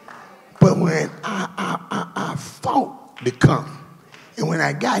 But when I fought to come, and when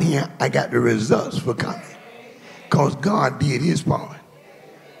I got here, I got the results for coming. Because God did his part.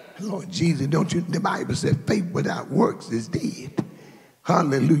 Lord Jesus, don't you? The Bible says faith without works is dead.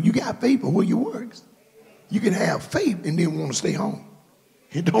 Hallelujah. You got faith, but where your works? You can have faith and then want to stay home.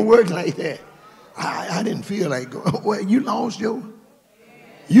 It don't work like that. I didn't feel like going. Well, you lost your.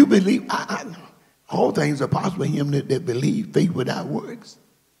 You believe. I know. All things are possible in him that believe. Faith without works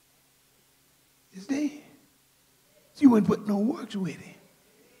is dead. So you wouldn't put no works with it.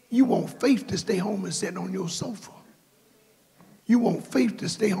 You want faith to stay home and sit on your sofa. You want faith to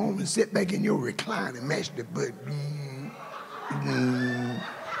stay home and sit back in your recliner and mash the butt.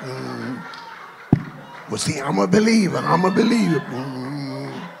 Well, see, I'm a believer. I'm a believer.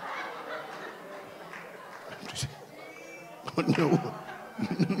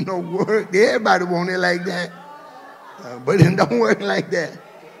 No work. Everybody want it like that. But it don't work like that.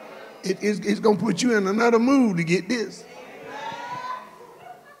 It's going to put you in another mood to get this.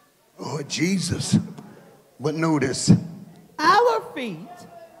 Oh, Jesus. But notice. Our feet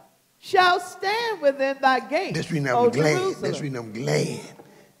shall stand within thy gates. That's reason I'm glad. That's reason I'm glad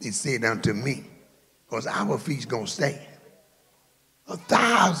they said unto me. Because our feet's going to stand.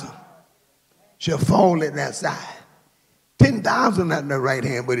 1,000 shall fall at that side. 10,000 at the right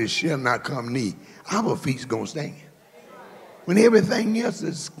hand, but it shall not come near. Our feet's going to stand. When everything else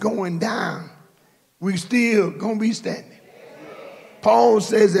is going down, we still going to be standing. Paul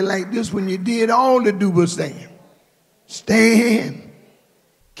says it like this: when you did all to do was stand. Stand.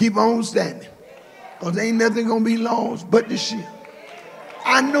 Keep on standing. Because ain't nothing going to be lost but the ship.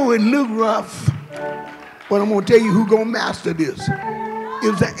 I know it look rough, but I'm going to tell you who going to master this.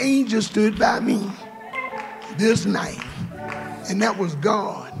 It was an angel stood by me this night, and that was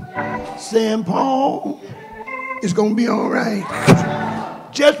God saying, Paul, it's going to be all right.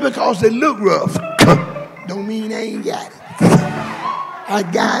 Just because it look rough don't mean I ain't got it. I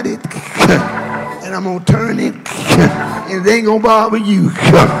got it, and I'm going to turn it, and it ain't going to bother you.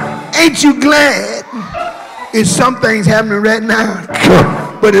 Ain't you glad it's some things happening right now,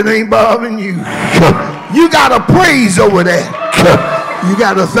 but it ain't bothering you? You got to praise over that. You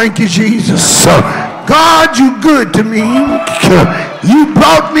got to thank you, Jesus. God, you good to me. You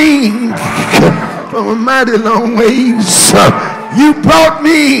brought me from a mighty long ways. You brought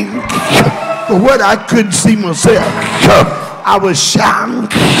me for what I couldn't see myself. I was shouting,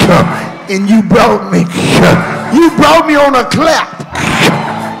 and you brought me. You brought me on a clap.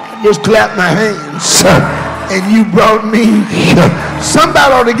 Just clap my hands and you brought me.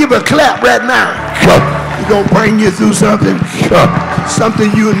 Somebody ought to give a clap right now. He's going to bring you through something.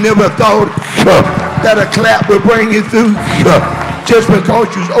 Something you never thought that a clap would bring you through. Just because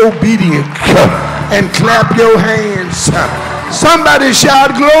you're obedient. And clap your hands. Somebody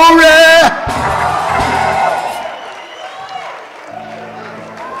shout glory.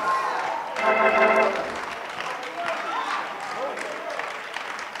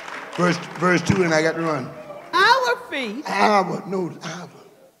 Verse 2, and I got to run. Our feet.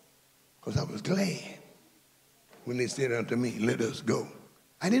 Because I was glad when they said unto me, let us go.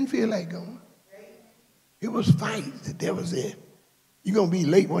 I didn't feel like going. It was fight. The devil said, you're going to be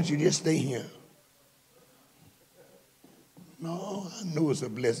late once you just stay here. No, I know it's a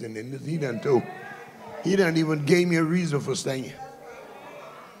blessing in this. He done even gave me a reason for staying.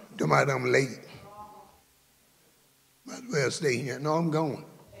 Don't matter, I'm late. Might as well stay here. No, I'm going.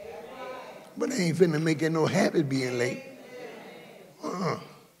 But I ain't finna make it no habit being late.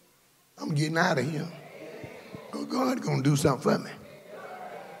 I'm getting out of here. Oh, God gonna do something for me.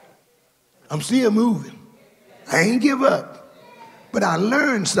 I'm still moving. I ain't give up. But I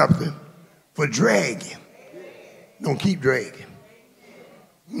learned something for dragging. Don't keep dragging.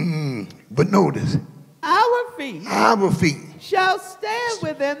 But notice. Our feet shall stand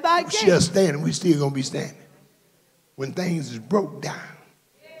within thy gates. Shall stand. We still gonna be standing. When things is broke down,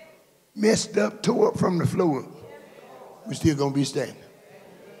 messed up, tore up from the floor, we still gonna be standing.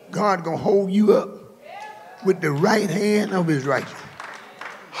 God gonna hold you up with the right hand of his righteousness.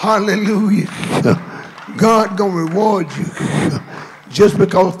 Hallelujah. God gonna reward you just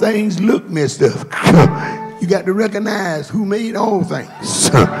because things look messed up. You got to recognize who made all things.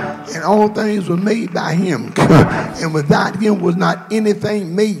 And all things were made by him. And without him was not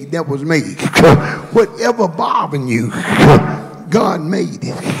anything made that was made. Whatever bothering you, God made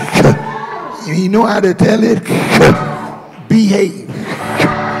it. And he know how to tell it. Behave.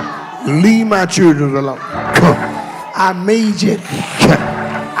 Leave my children alone. I made you.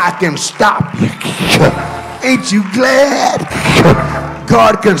 I can stop you. Ain't you glad?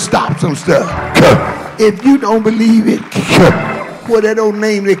 God can stop some stuff. If you don't believe it, what that old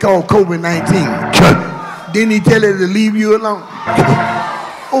name they call COVID-19, didn't he tell it to leave you alone?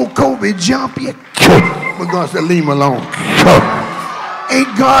 Oh, COVID jump you. But God said leave him alone.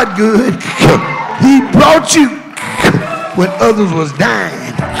 Ain't God good? He brought you when others was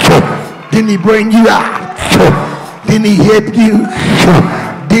dying. Didn't he bring you out? Didn't he help you?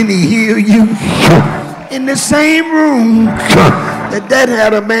 Didn't he heal you? In the same room that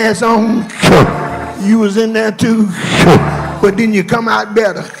had a mask on, you was in there too. But then you come out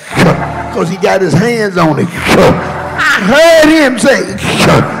better because he got his hands on it. I heard him say,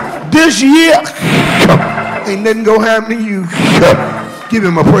 this year ain't nothing gonna happen to you. Give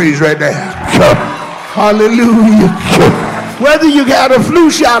him a praise right there. Hallelujah. Whether you got a flu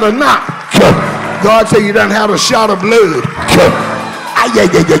shot or not, God said you done had a shot of blood.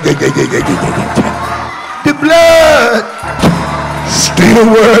 The blood still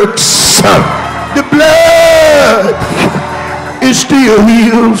works. The blood, it still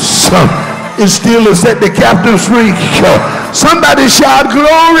heals. It still will set the captives free. Somebody shout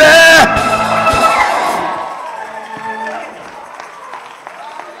glory.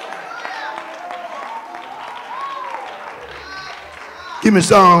 Give me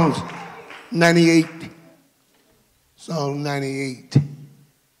Psalms 98. Psalm 98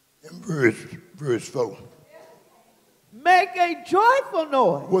 and verse 4. Make a joyful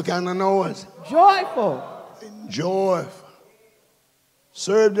noise. What kind of noise? Joyful. Joyful.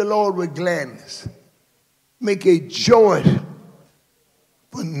 Serve the Lord with gladness. Make a joyful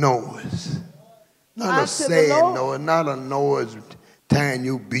noise. Not a sad noise, not a noise tying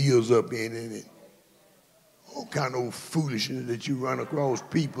your bills up in it. All kind of foolishness that you run across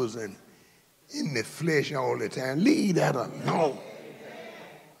people's and in the flesh all the time. Leave that alone.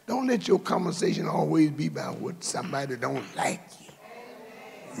 Don't let your conversation always be about what somebody don't like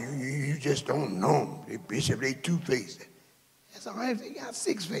you. You just don't know them. The bishop, they two-faced. That's all right if they got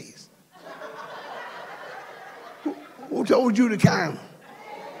six-faced. Who told you to count them?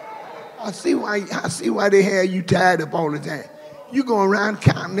 I see why they have you tied up all the time. You go around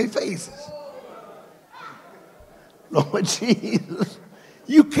counting their faces. Lord Jesus.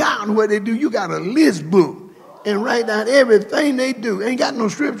 You count what they do. You got a list book and write down everything they do. Ain't got no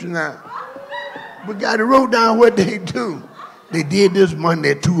scripture now. But got to wrote down what they do. They did this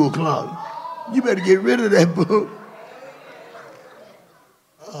Monday at 2 o'clock. You better get rid of that book.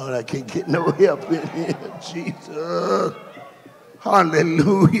 Oh, I can't get no help in here. Jesus.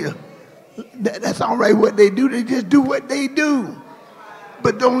 Hallelujah. That's all right what they do. They just do what they do.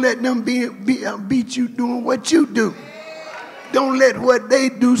 But don't let them beat you doing what you do. Don't let what they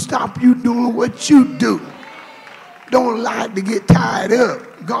do stop you doing what you do. Don't allow it to get tied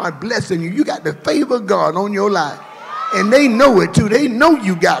up. God blessing you. You got the favor of God on your life. And they know it too. They know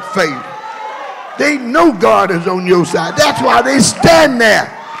you got favor. They know God is on your side. That's why they stand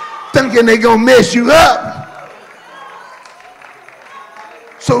there thinking they're going to mess you up.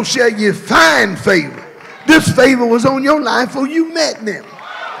 So shall you find favor. This favor was on your life before you met them.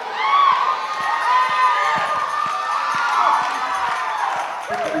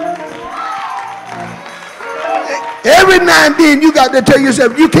 Every now and then you got to tell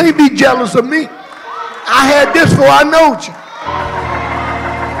yourself, you can't be jealous of me. I had this before I knowed you.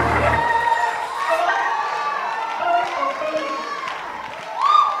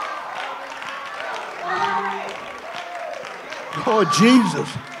 Oh, Jesus.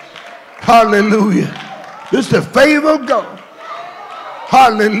 Hallelujah. This is the favor of God.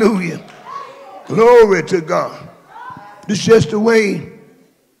 Hallelujah. Glory to God. This is just the way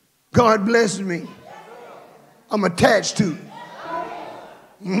God blesses me. I'm attached to.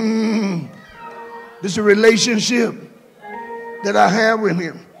 This is a relationship that I have with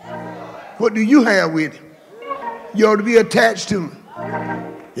him. What do you have with him? You ought to be attached to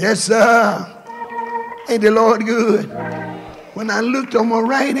him. Yes, sir. Ain't the Lord good? When I looked on my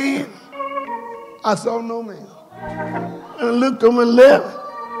right hand, I saw no man. When I looked on my left,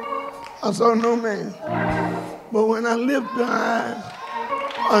 I saw no man. But when I lifted my eyes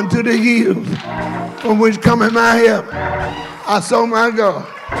unto the hills from which cometh my help, I saw my God.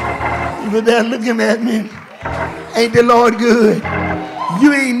 He was there looking at me. Ain't the Lord good?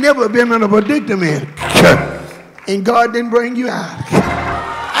 You ain't never been in a predicament and God didn't bring you out.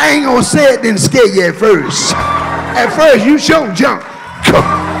 I ain't gonna say it didn't scare you at first. At first you sure jump,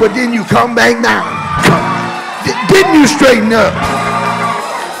 but then you come back down. Didn't you straighten up?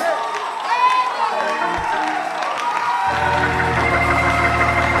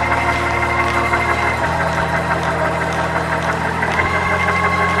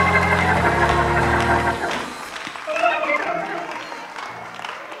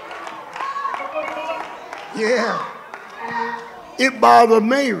 Yeah. It bothered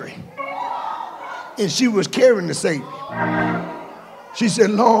Mary. And she was carrying the Savior. She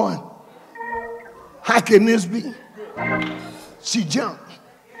said, Lord, how can this be? She jumped,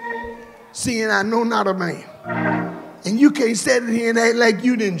 seeing I know not a man. And you can't sit here and act like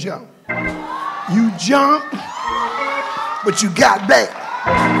you didn't jump. You jumped, but you got back.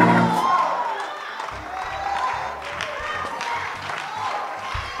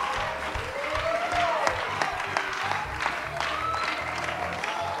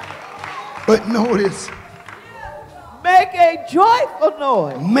 But notice. Make a joyful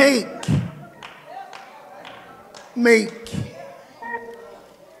noise. Make.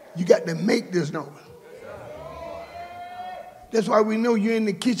 You got to make this noise. That's why we know you're in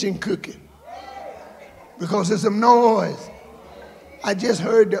the kitchen cooking. Because there's some noise. I just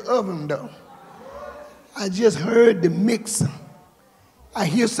heard the oven though. I just heard the mixer. I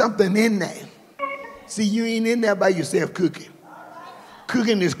hear something in there. See, you ain't in there by yourself cooking.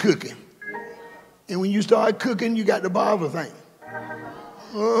 Cooking is cooking. And when you start cooking, you got the barber thing.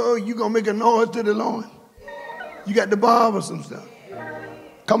 Oh, you going to make a noise to the Lord. You got to barber some stuff.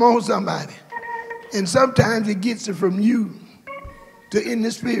 Come on, somebody. And sometimes it gets it from you to in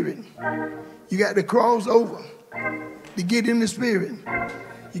the spirit. You got to cross over to get in the spirit.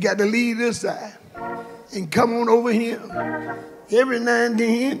 You got to leave this side and come on over here. Every now and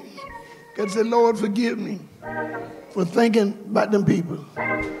then, got to say, Lord, forgive me for thinking about them people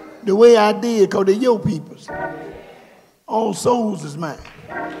the way I did, because they're your peoples. All souls is mine.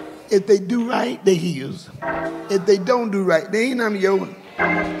 If they do right, they his. If they don't do right, they ain't none of yours.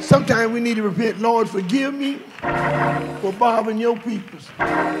 Sometimes we need to repent. Lord, forgive me for bothering your peoples,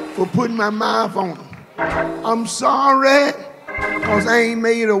 for putting my mouth on them. I'm sorry, because I ain't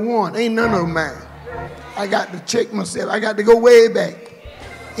made a one. Ain't none of mine. I got to check myself. I got to go way back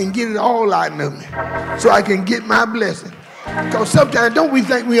and get it all out of me so I can get my blessing. Because sometimes don't we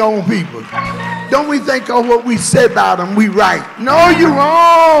think we own people? Don't we think of what we said about them, we right? No, you're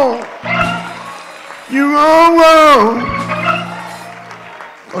wrong. You're wrong.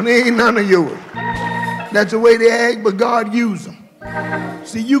 Oh, they ain't none of yours. That's the way they act, but God used them.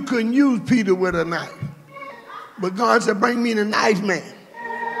 See, you couldn't use Peter with a knife. But God said, bring me the knife man.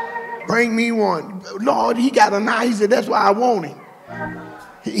 Bring me one. Lord, he got a knife. He said, that's why I want him.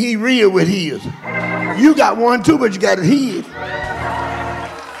 He real with his. You got one too, but you got it hid.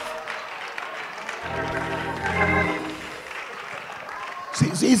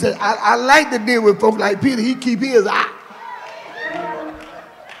 See, he said, I like to deal with folks like Peter. He keep his eye.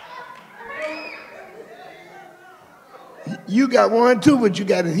 got one too, but you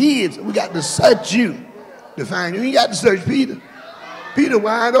got it hid. So we got to search you to find you. You got to search Peter. Peter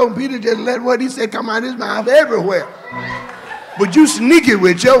wide open. Peter just let what he said come out of his mouth everywhere. But you sneaky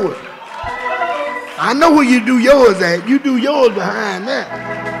with yours. I know where you do yours at. You do yours behind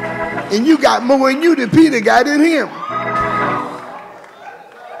that. And you got more in you than Peter got in him.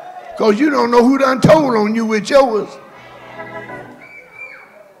 Because you don't know who done told on you with yours.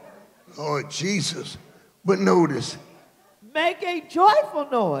 Lord Jesus. But notice. Make a joyful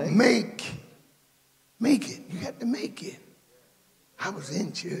noise. Make it. You got to make it. I was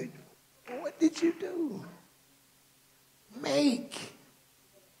in church. What did you do? Make.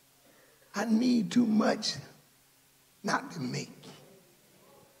 I need too much not to make.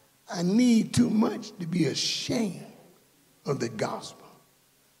 I need too much to be ashamed of the gospel.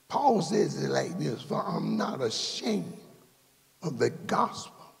 Paul says it like this, for I'm not ashamed of the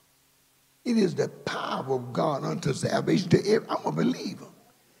gospel. It is the power of God unto salvation to every. I'm a believer.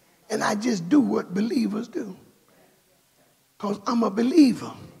 And I just do what believers do. Because I'm a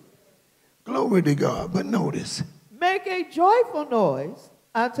believer. Glory to God. But notice. Make a joyful noise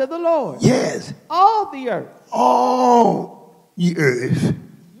unto the Lord. Yes. All the earth. All the earth.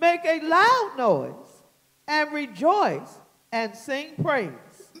 Make a loud noise and rejoice and sing praise.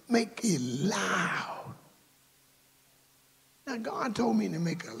 Make it loud. Now God told me to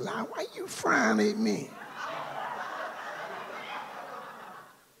make it loud. Why you frowning at me?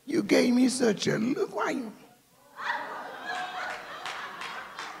 You gave me such a look. Why you?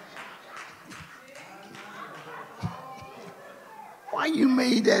 Why you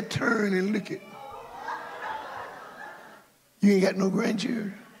made that turn and look at? You ain't got no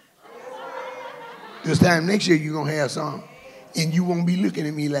grandchildren. This time next year you're gonna have some, and you won't be looking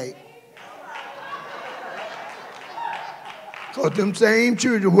at me like. Cause them same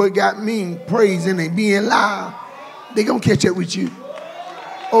children what got me praising and being loud, they gonna catch up with you.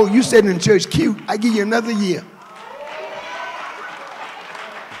 Oh, you sitting in church cute. I give you another year.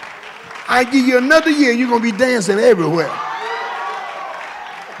 I give you another year, you're gonna be dancing everywhere.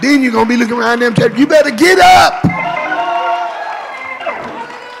 Then you're going to be looking around them church. You better get up.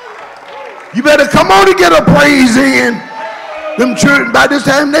 You better come on and get a praise in. Them children, by this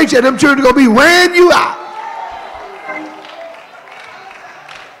time next year, them children going to be wearing you out.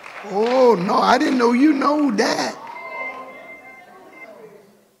 Oh, no, I didn't know you know that.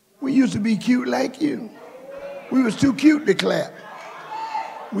 We used to be cute like you. We was too cute to clap.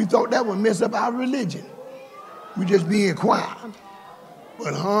 We thought that would mess up our religion. We just being quiet.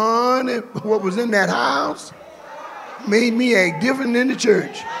 But honey, what was in that house made me act different in the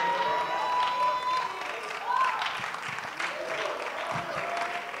church.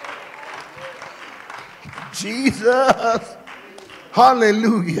 Jesus.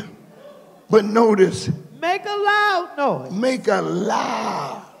 Hallelujah. But notice. Make a loud noise. Make a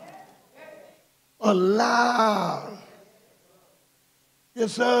loud. A loud.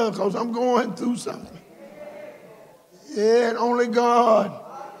 Yes, sir, because I'm going through something. Yeah, and only God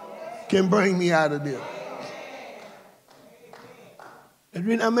can bring me out of this. And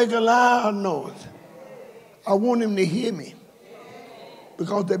when I make a loud noise, I want him to hear me.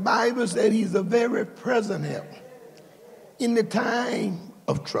 Because the Bible said he's a very present help in the time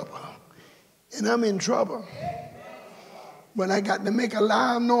of trouble. And I'm in trouble. But I got to make a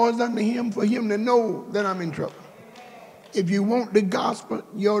loud noise unto him for him to know that I'm in trouble. If you want the gospel,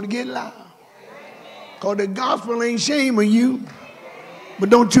 you ought to get loud. Because the gospel ain't shame of you. But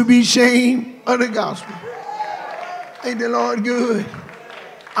don't you be ashamed of the gospel. Ain't the Lord good?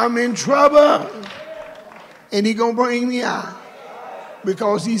 I'm in trouble. And he going to bring me out.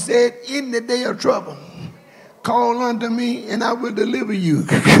 Because he said, in the day of trouble, call unto me and I will deliver you.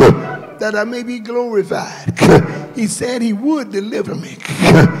 That I may be glorified. He said he would deliver me.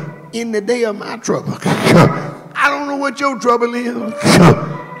 In the day of my trouble. I don't know what your trouble is.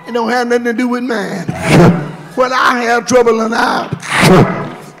 It don't have nothing to do with mine. When I have trouble and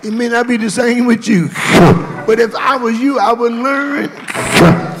it may not be the same with you. But if I was you, I would learn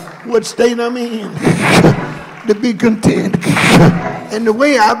what state I'm in to be content. And the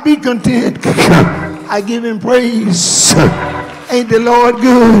way I be content, I give him praise. Ain't the Lord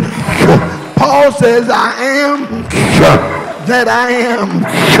good? Paul says, I am that I am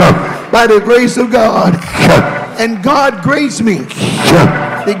by the grace of God. And God graced me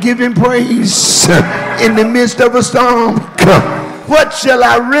to give him praise in the midst of a storm. What shall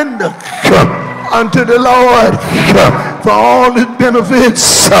I render unto the Lord for all his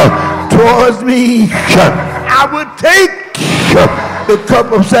benefits towards me? I would take the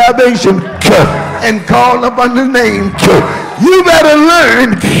cup of salvation and call upon the name. You better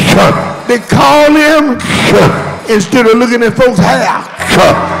learn They call him instead of looking at folks' hair.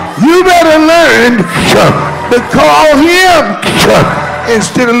 You better learn to call him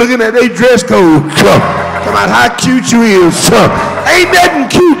instead of looking at their dress code. Come on, how cute you is. Ain't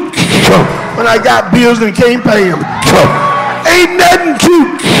nothing cute when I got bills and can't pay them. Ain't nothing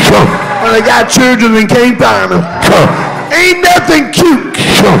cute when I got children and can't buy them. Ain't nothing cute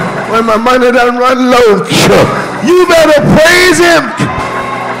when my money done run low. You better praise him.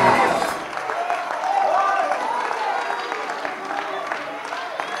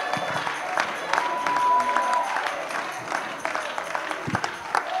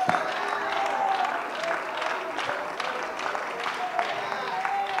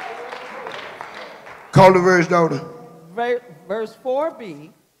 Call the verse, daughter. Verse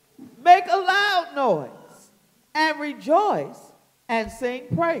 4b, make a loud noise and rejoice and sing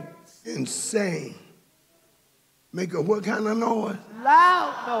praise. And sing. Make a what kind of noise?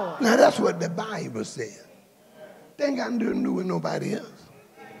 Loud noise. Now that's what the Bible says. They ain't got nothing to do with nobody else.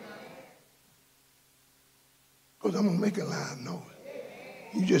 Because I'm going to make a loud noise.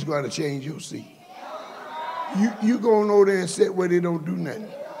 You just got to change your seat. You go on over there and sit where they don't do nothing.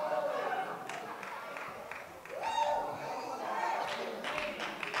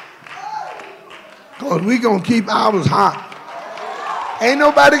 Because we going to keep ours hot. Ain't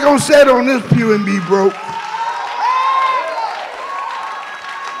nobody going to sit on this pew and be broke.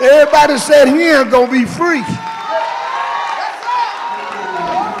 Everybody said he ain't going to be free.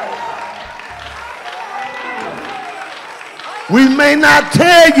 We may not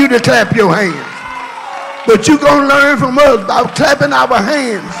tell you to clap your hands, but you're going to learn from us about clapping our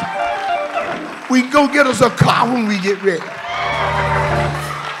hands. We can go get us a car when we get ready.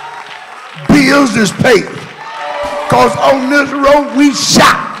 Bills is paid. Because on this road we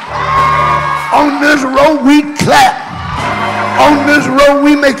shout. On this road we clap. On this road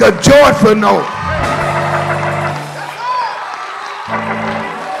we make a joyful noise.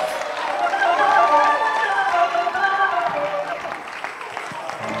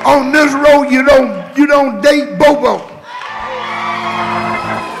 On this road you don't date Bobo.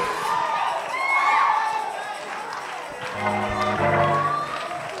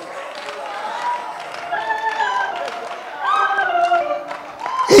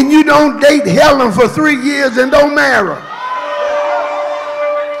 And you don't date Helen for 3 years and don't marry her.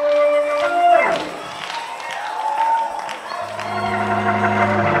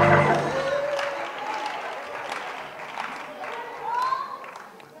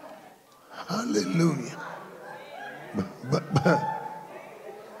 Hallelujah. But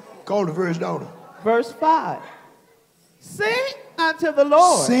call the verse, daughter. Verse 5. Sing unto the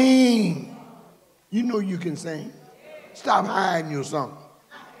Lord. Sing. You know you can sing. Stop hiding your song.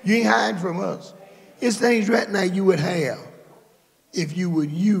 You ain't hiding from us. It's things right now you would have if you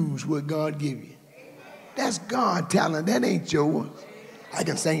would use what God give you. That's God talent. That ain't yours. I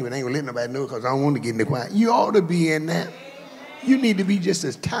can sing, but I ain't gonna let nobody know because I don't want to get in the choir. You ought to be in that. You need to be just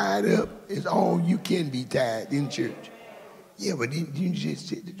as tied up as all you can be tied in church. Yeah, but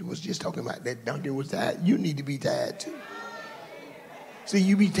you was just talking about that donkey was tied. You need to be tied too. See,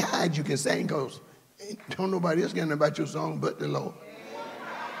 you be tied, you can sing because don't nobody else getting about your song but the Lord.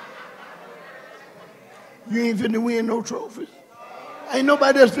 You ain't finna win no trophies. Ain't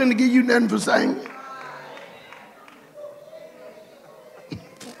nobody else finna give you nothing for singing.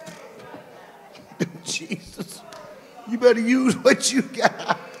 Jesus. You better use what you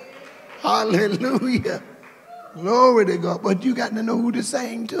got. Hallelujah. Glory to God. But you got to know who to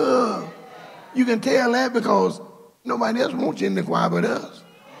sing to. You can tell that because nobody else wants you in the choir but us.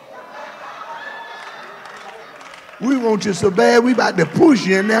 We want you so bad, we about to push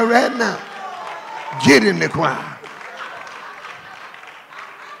you in there right now. Get in the choir.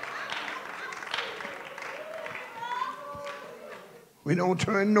 We don't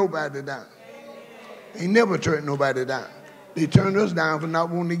turn nobody down. Ain't never turned nobody down. They turned us down for not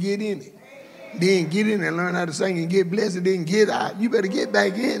wanting to get in it. They didn't get in and learn how to sing and get blessed and then get out. You better get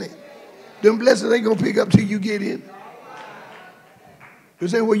back in it. Them blessings ain't going to pick up till you get in.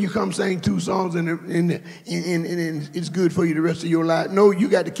 This ain't where you come sing 2 songs and it's good for you the rest of your life. No, you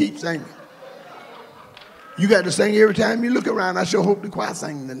got to keep singing. You got to sing every time you look around. I sure hope the choir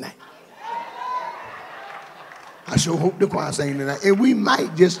sing tonight. I sure hope the choir sing tonight. And we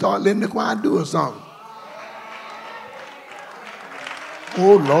might just start letting the choir do a song.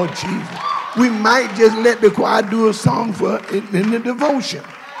 Oh, Lord Jesus. We might just let the choir do a song for in the devotion.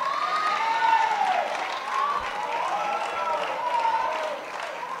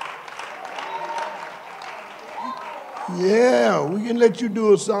 Yeah, we can let you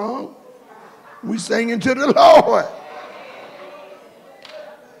do a song. We singing to the Lord.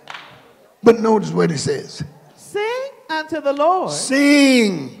 But notice what it says. Sing unto the Lord.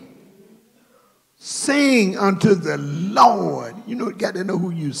 Sing. Sing unto the Lord. You know, you got to know who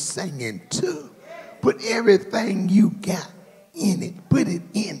you're singing to. Put everything you got in it. Put it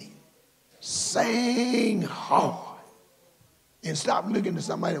in it. Sing hard. And stop looking at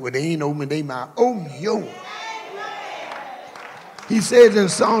somebody, well, they ain't open their mouth. Open yours. He says in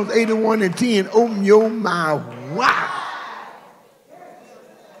Psalms 81 and 10, open your mouth wide.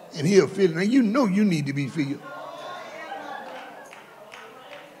 And he'll fill it. Now you know you need to be filled.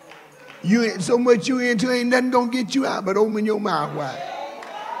 You ain't so much you into, ain't nothing gonna get you out but open your mouth wide.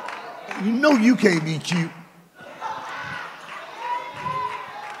 You know you can't be cute.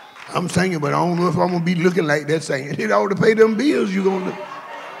 I'm singing, but I don't know if I'm gonna be looking like that singing. It ought to pay them bills you gonna look.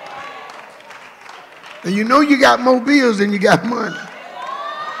 And you know you got more bills than you got money.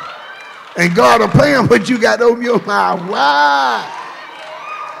 And God will pay them, but you got to open your mouth wide.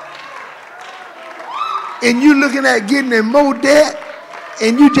 And you looking at getting in more debt,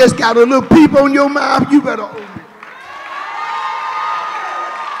 and you just got a little peep on your mouth, you better open it.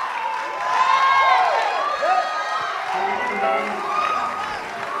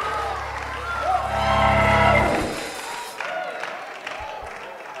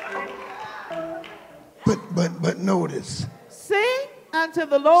 But notice. Sing unto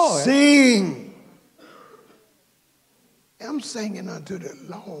the Lord. Sing. I'm singing unto the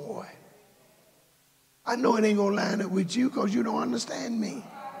Lord. I know it ain't going to line up with you because you don't understand me.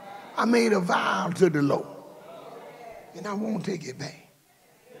 I made a vow to the Lord, and I won't take it back.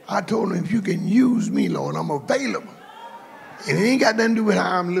 I told him, if you can use me, Lord, I'm available. And it ain't got nothing to do with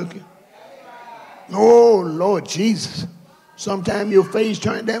how I'm looking. Oh, Lord Jesus. Sometimes your face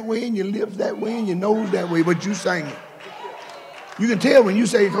turned that way and your lips that way and your nose that way, but you singing. You can tell when you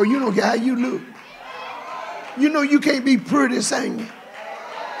say it because you don't care how you look. You know you can't be pretty singing.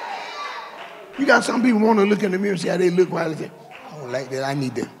 You got some people want to look in the mirror and see how they look while they say, I don't like that, I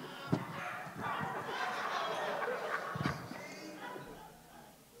need that.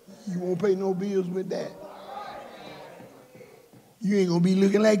 You won't pay no bills with that. You ain't going to be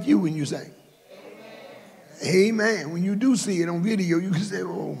looking like you when you sing. Amen. When you do see it on video, you can say,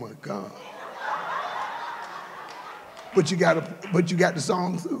 oh my God. But you got the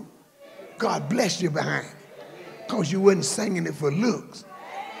song through. God bless you behind it. Because you wasn't singing it for looks.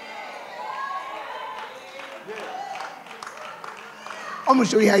 I'm going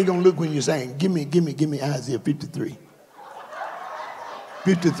to show you how you're going to look when you sing. Give me Isaiah 53.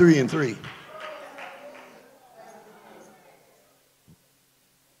 53 and 3.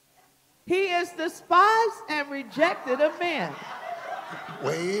 He is despised and rejected of men.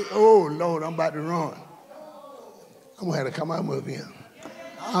 Wait, oh Lord, I'm about to run. I'm going to have to come out with him.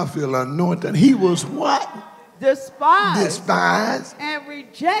 I feel anointed. He was what? Despised and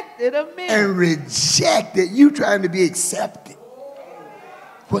rejected of men. And rejected. You trying to be accepted.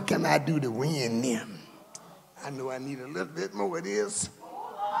 What can I do to win them? I know I need a little bit more of this.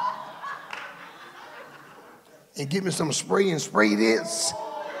 And give me some spray and spray this.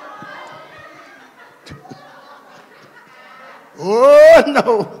 Oh,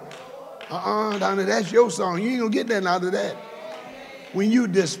 no. Donnie, that's your song. You ain't going to get nothing out of that. When you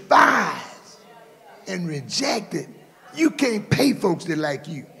despise and reject it, you can't pay folks that like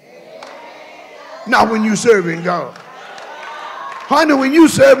you. Not when you serving God. Honey, when you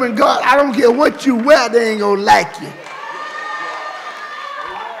serving God, I don't care what you wear, they ain't going to like you.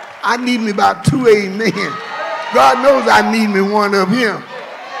 I need me about 2 amen. God knows I need me one of him.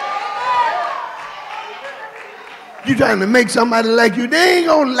 You trying to make somebody like you, they ain't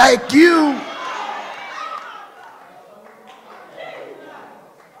gonna like you.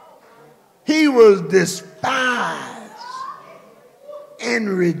 He was despised and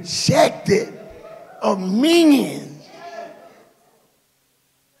rejected of men.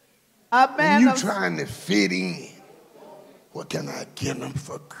 And you trying to fit in. What can I give them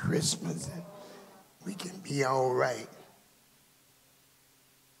for Christmas? And we can be all right.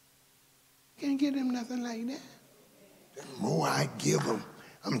 Can't give them nothing like that. The more I give them,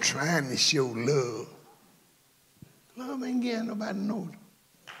 I'm trying to show love. Love ain't getting nobody no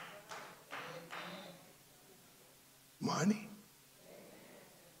money.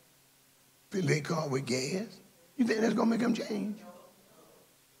 Fill their car with gas. You think that's going to make them change?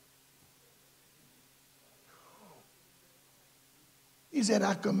 He said,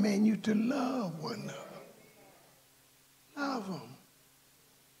 I command you to love one another. Love them.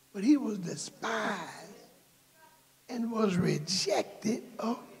 But he was despised and was rejected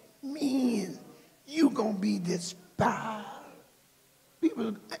of men. You gonna be despised.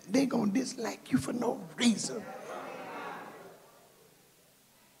 People, they gonna dislike you for no reason.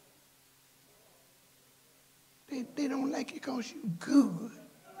 They don't like you because you good.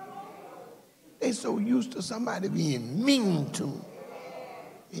 They so used to somebody being mean to them.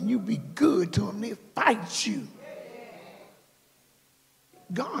 And you be good to them, they fight you.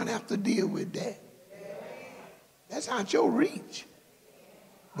 God have to deal with that. That's out your reach.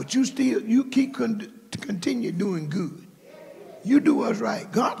 But you keep continue doing good. You do what's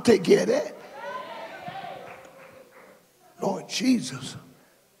right. God take care of that. Lord Jesus.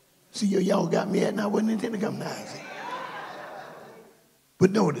 See, y'all got me at now. I wasn't intending to come now.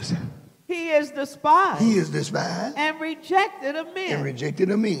 But notice. He is despised. He is despised. And rejected of men. And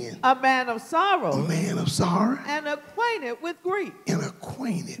rejected of men. A man of sorrow. A man of sorrow. And acquainted with grief. And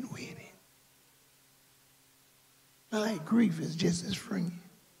acquainted with it. Like grief is just as free.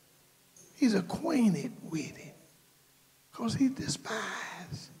 He's acquainted with it. Because he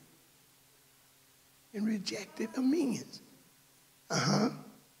despised and rejected of men.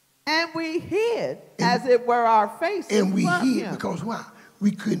 And we hid, as it were, our faces. And we hid because why?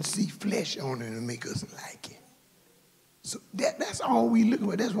 We couldn't see flesh on it and make us like it. So that's all we look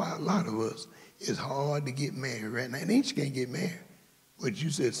for. That's why a lot of us, it's hard to get married right now. And ain't you can't get married. But you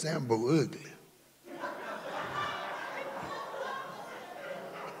said Sambo ugly.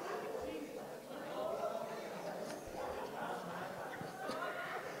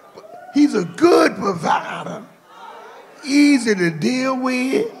 He's a good provider. Easy to deal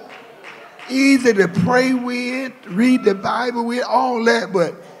with. Easy to pray with, read the Bible with, all that.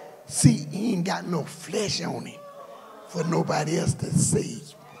 But see, he ain't got no flesh on him for nobody else to say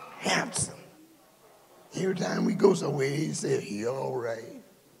handsome. Every time we go somewhere, he said, he all right.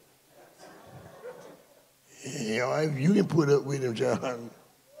 You know, if you can put up with him, John,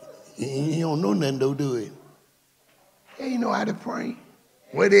 he don't know nothing, don't do it. He know how to pray.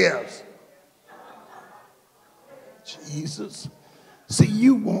 What else? Jesus. See,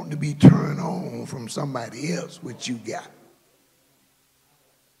 you want to be turned on from somebody else, what you got.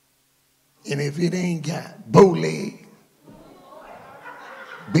 And if it ain't got bow leg,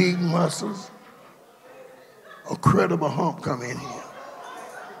 big muscles, a credible hump come in here.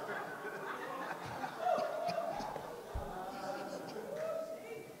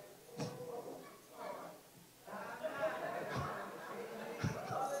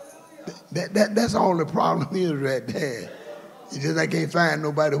 That's all the problem is right there. It's just I can't find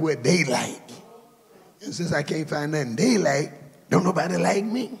nobody what they like. And since I can't find nothing they like, don't nobody like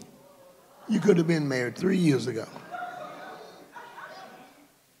me. You could have been married 3 years ago.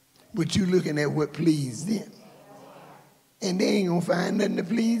 But you looking at what pleased them. And they ain't going to find nothing to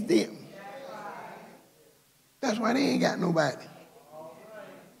please them. That's why they ain't got nobody.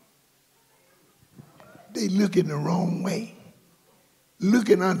 They looking the wrong way.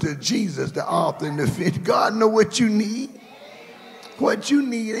 Looking unto Jesus, the author and the finisher. God know what you need. What you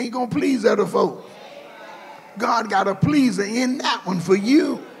need ain't going to please other folk. God got a pleaser in that one for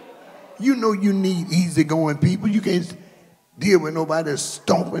you. You know you need easygoing people. You can't deal with nobody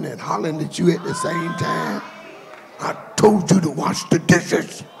stomping and hollering at you at the same time. I told you to wash the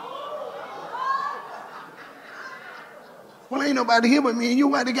dishes. Well, ain't nobody here but me and you.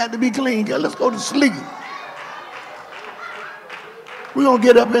 Why they got to be clean? Girl, let's go to sleep. We're going to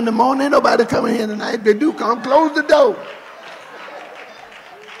get up in the morning. Ain't nobody coming here tonight. If they do come, close the door.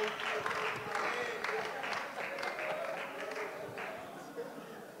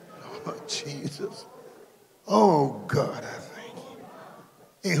 Oh, Jesus. Oh, God, I thank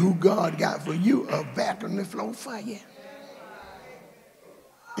you. And who God got for you, a back on the floor for you.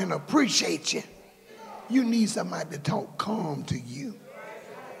 And appreciate you. You need somebody to talk calm to you.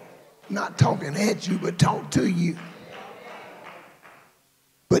 Not talking at you, but talk to you.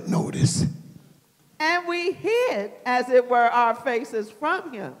 But notice. And we hid, as it were, our faces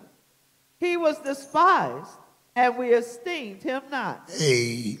from him. He was despised, and we esteemed him not.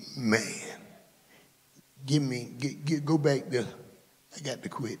 Amen. Go back to, I got to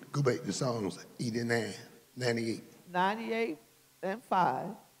quit. Go back to Psalms 89, 98. 98 and 5.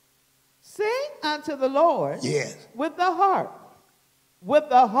 Sing unto the Lord. Yes. With the harp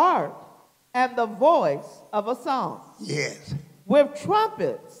and the voice of a song. Yes. With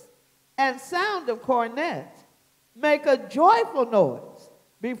trumpets and sound of cornet, make a joyful noise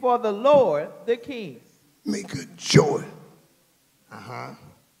before the Lord the King. Make a joy.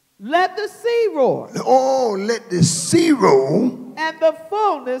 Let the sea roar. Oh, let the sea roar. And the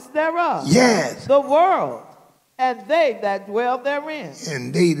fullness thereof. Yes. The world and they that dwell therein.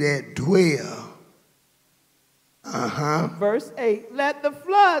 And they that dwell. Verse 8, let the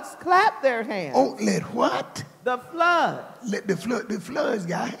floods clap their hands. Oh, let what? The flood. Let the floods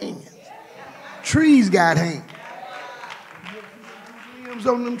got hands. Trees got hands. Limbs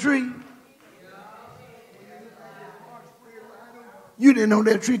on them trees. You didn't know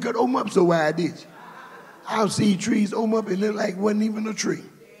that tree could open up so wide, did you? I've seen trees open up and look like it wasn't even a tree.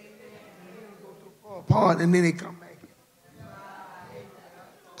 Fall apart and then they come back.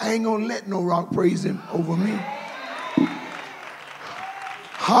 I ain't gonna let no rock praise him over me.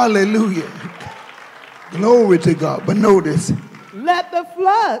 Hallelujah. Glory to God. But notice. Let the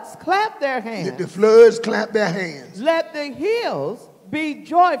floods clap their hands. Let the floods clap their hands. Let the hills be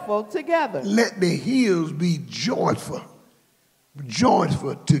joyful together. Let the hills be joyful.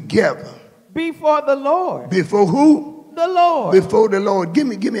 Joyful together. Before the Lord. Before who? The Lord. Before the Lord. Give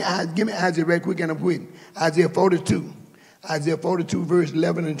me Isaiah right quick and I'm quitting. Isaiah 42. Isaiah 42 verse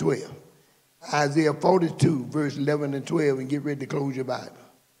 11 and 12. Isaiah 42 verse 11 and 12 and get ready to close your Bible.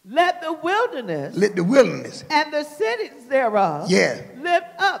 Let the wilderness. Let the wilderness. And the cities thereof. Yeah. Lift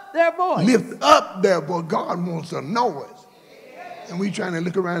up their voice. Lift up their voice. God wants a noise. And we trying to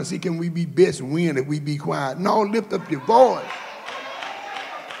look around and see can we be best win if we be quiet. No, lift up your voice.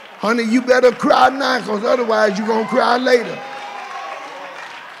 Honey, you better cry now because otherwise you're going to cry later.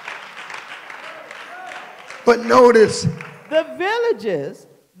 But notice. The villages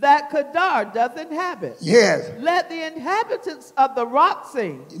that Kedar doth inhabit. Yes. Let the inhabitants of the rock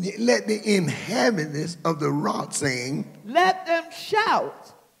sing. Let the inhabitants of the rock sing. Let them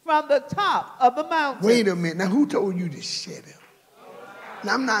shout from the top of the mountain. Wait a minute. Now, who told you to shut up?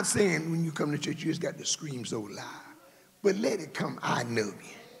 Now, I'm not saying when you come to church, you just got to scream so loud. But let it come out of you.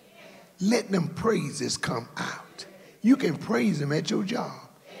 Let them praises come out. You can praise them at your job.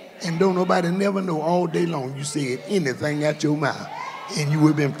 And don't nobody never know all day long you said anything out your mouth. And you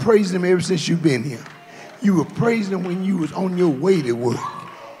have been praising them ever since you've been here. You were praising them when you was on your way to work.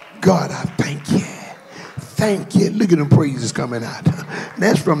 God, I thank you. Thank you. Look at them praises coming out.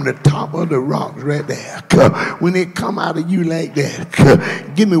 That's from the top of the rocks right there. When they come out of you like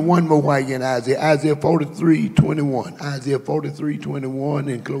that. Give me one more while you're in Isaiah. Isaiah 43:21. Isaiah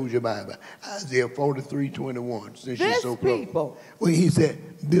 43:21 and close your Bible. Isaiah 43:21. Since you're so close. People. Well, he said,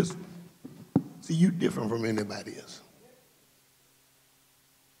 this. See, you different from anybody else.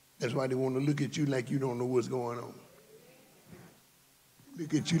 That's why they want to look at you like you don't know what's going on.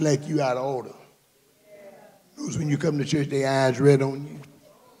 Look at you like you out of order. Because when you come to church, their eyes red on you.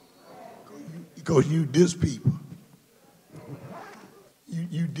 Because you this people.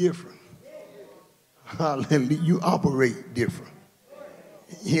 You different. Hallelujah. You operate different.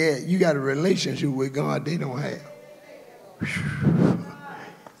 Yeah, you got a relationship with God they don't have.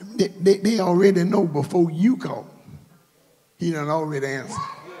 They already know before you call. He done already answered.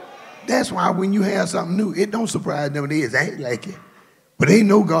 That's why when you have something new, it don't surprise them. They act like it. But they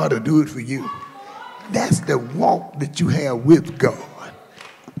know God will do it for you. That's the walk that you have with God.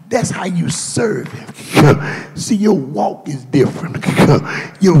 That's how you serve him. See, your walk is different.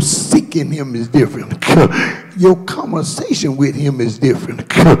 Your seeking him is different. Your conversation with him is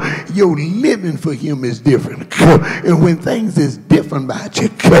different. Your living for him is different. And when things is different about you,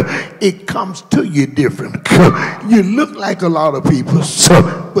 it comes to you different. You look like a lot of people,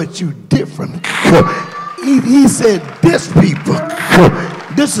 but you different. He said, this people,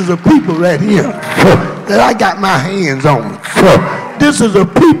 this is a people right here that I got my hands on. This is a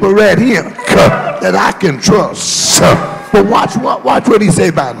people right here that I can trust. But watch what he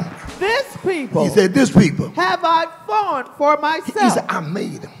said about them. This people. He said, this people. Have I formed for myself. He said, I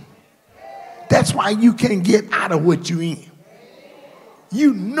made them. That's why you can't get out of what you in.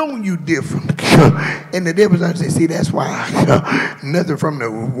 You know you different. And the devil say, see, that's why nothing from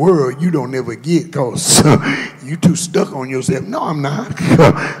the world you don't ever get because you too stuck on yourself. No, I'm not.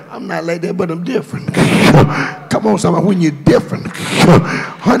 I'm not like that, but I'm different. Come on, somebody, when you're different,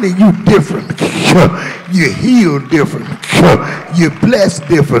 honey, you different. You're healed different. You're blessed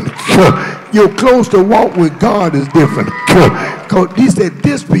different. You're close to walk with God is different. Because he said,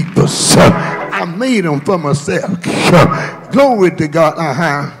 this people, I made them for myself. Glory to God.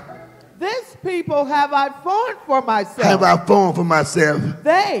 This people have I formed for myself. Have I formed for myself.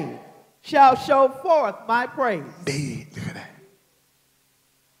 They shall show forth my praise. Look at that.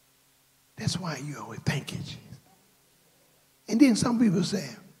 That's why you always thank you, Jesus. And then some people say,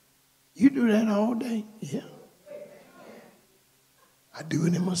 you do that all day? Yeah. I do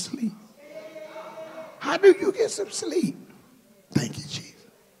it in my sleep. How do you get some sleep? Thank you, Jesus.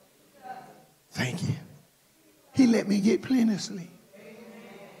 Thank you. He let me get plenty of sleep.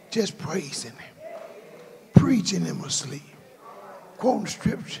 Just praising him. Preaching in my sleep. Quoting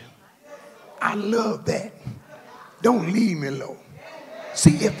scripture. I love that. Don't leave me alone.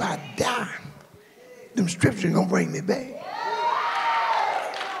 See, if I die, them scriptures gonna bring me back.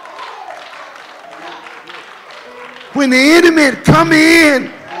 When the enemy come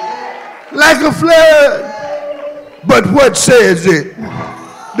in like a flood, but what says it?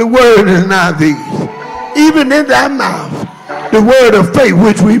 The word is not thee. Even in thy mouth, the word of faith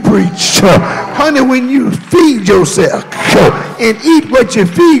which we preach. Honey, when you feed yourself and eat what you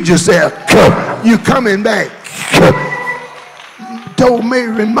feed yourself, you coming back. Told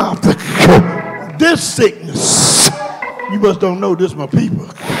Mary and Martha, this sickness, you must don't know this, my people.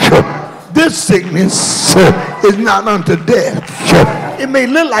 This sickness is not unto death. It may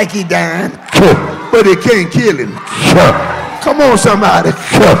look like he died, but it can't kill him. Come on, somebody.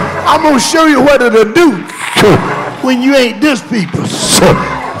 I'm going to show you what it'll do when you ain't this people.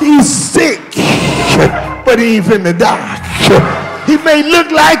 He's sick, but he ain't finna die. He may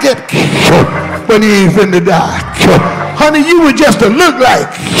look like it, but he ain't finna die. Honey, you were just to look like.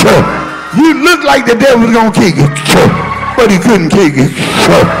 You look like the devil was going to kick you, but he couldn't kick you.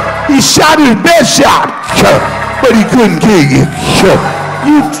 He shot his best shot, but he couldn't kick you.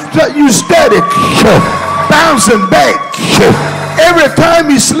 You steady bouncing back. Every time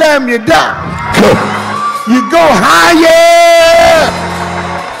he slam you down, you go higher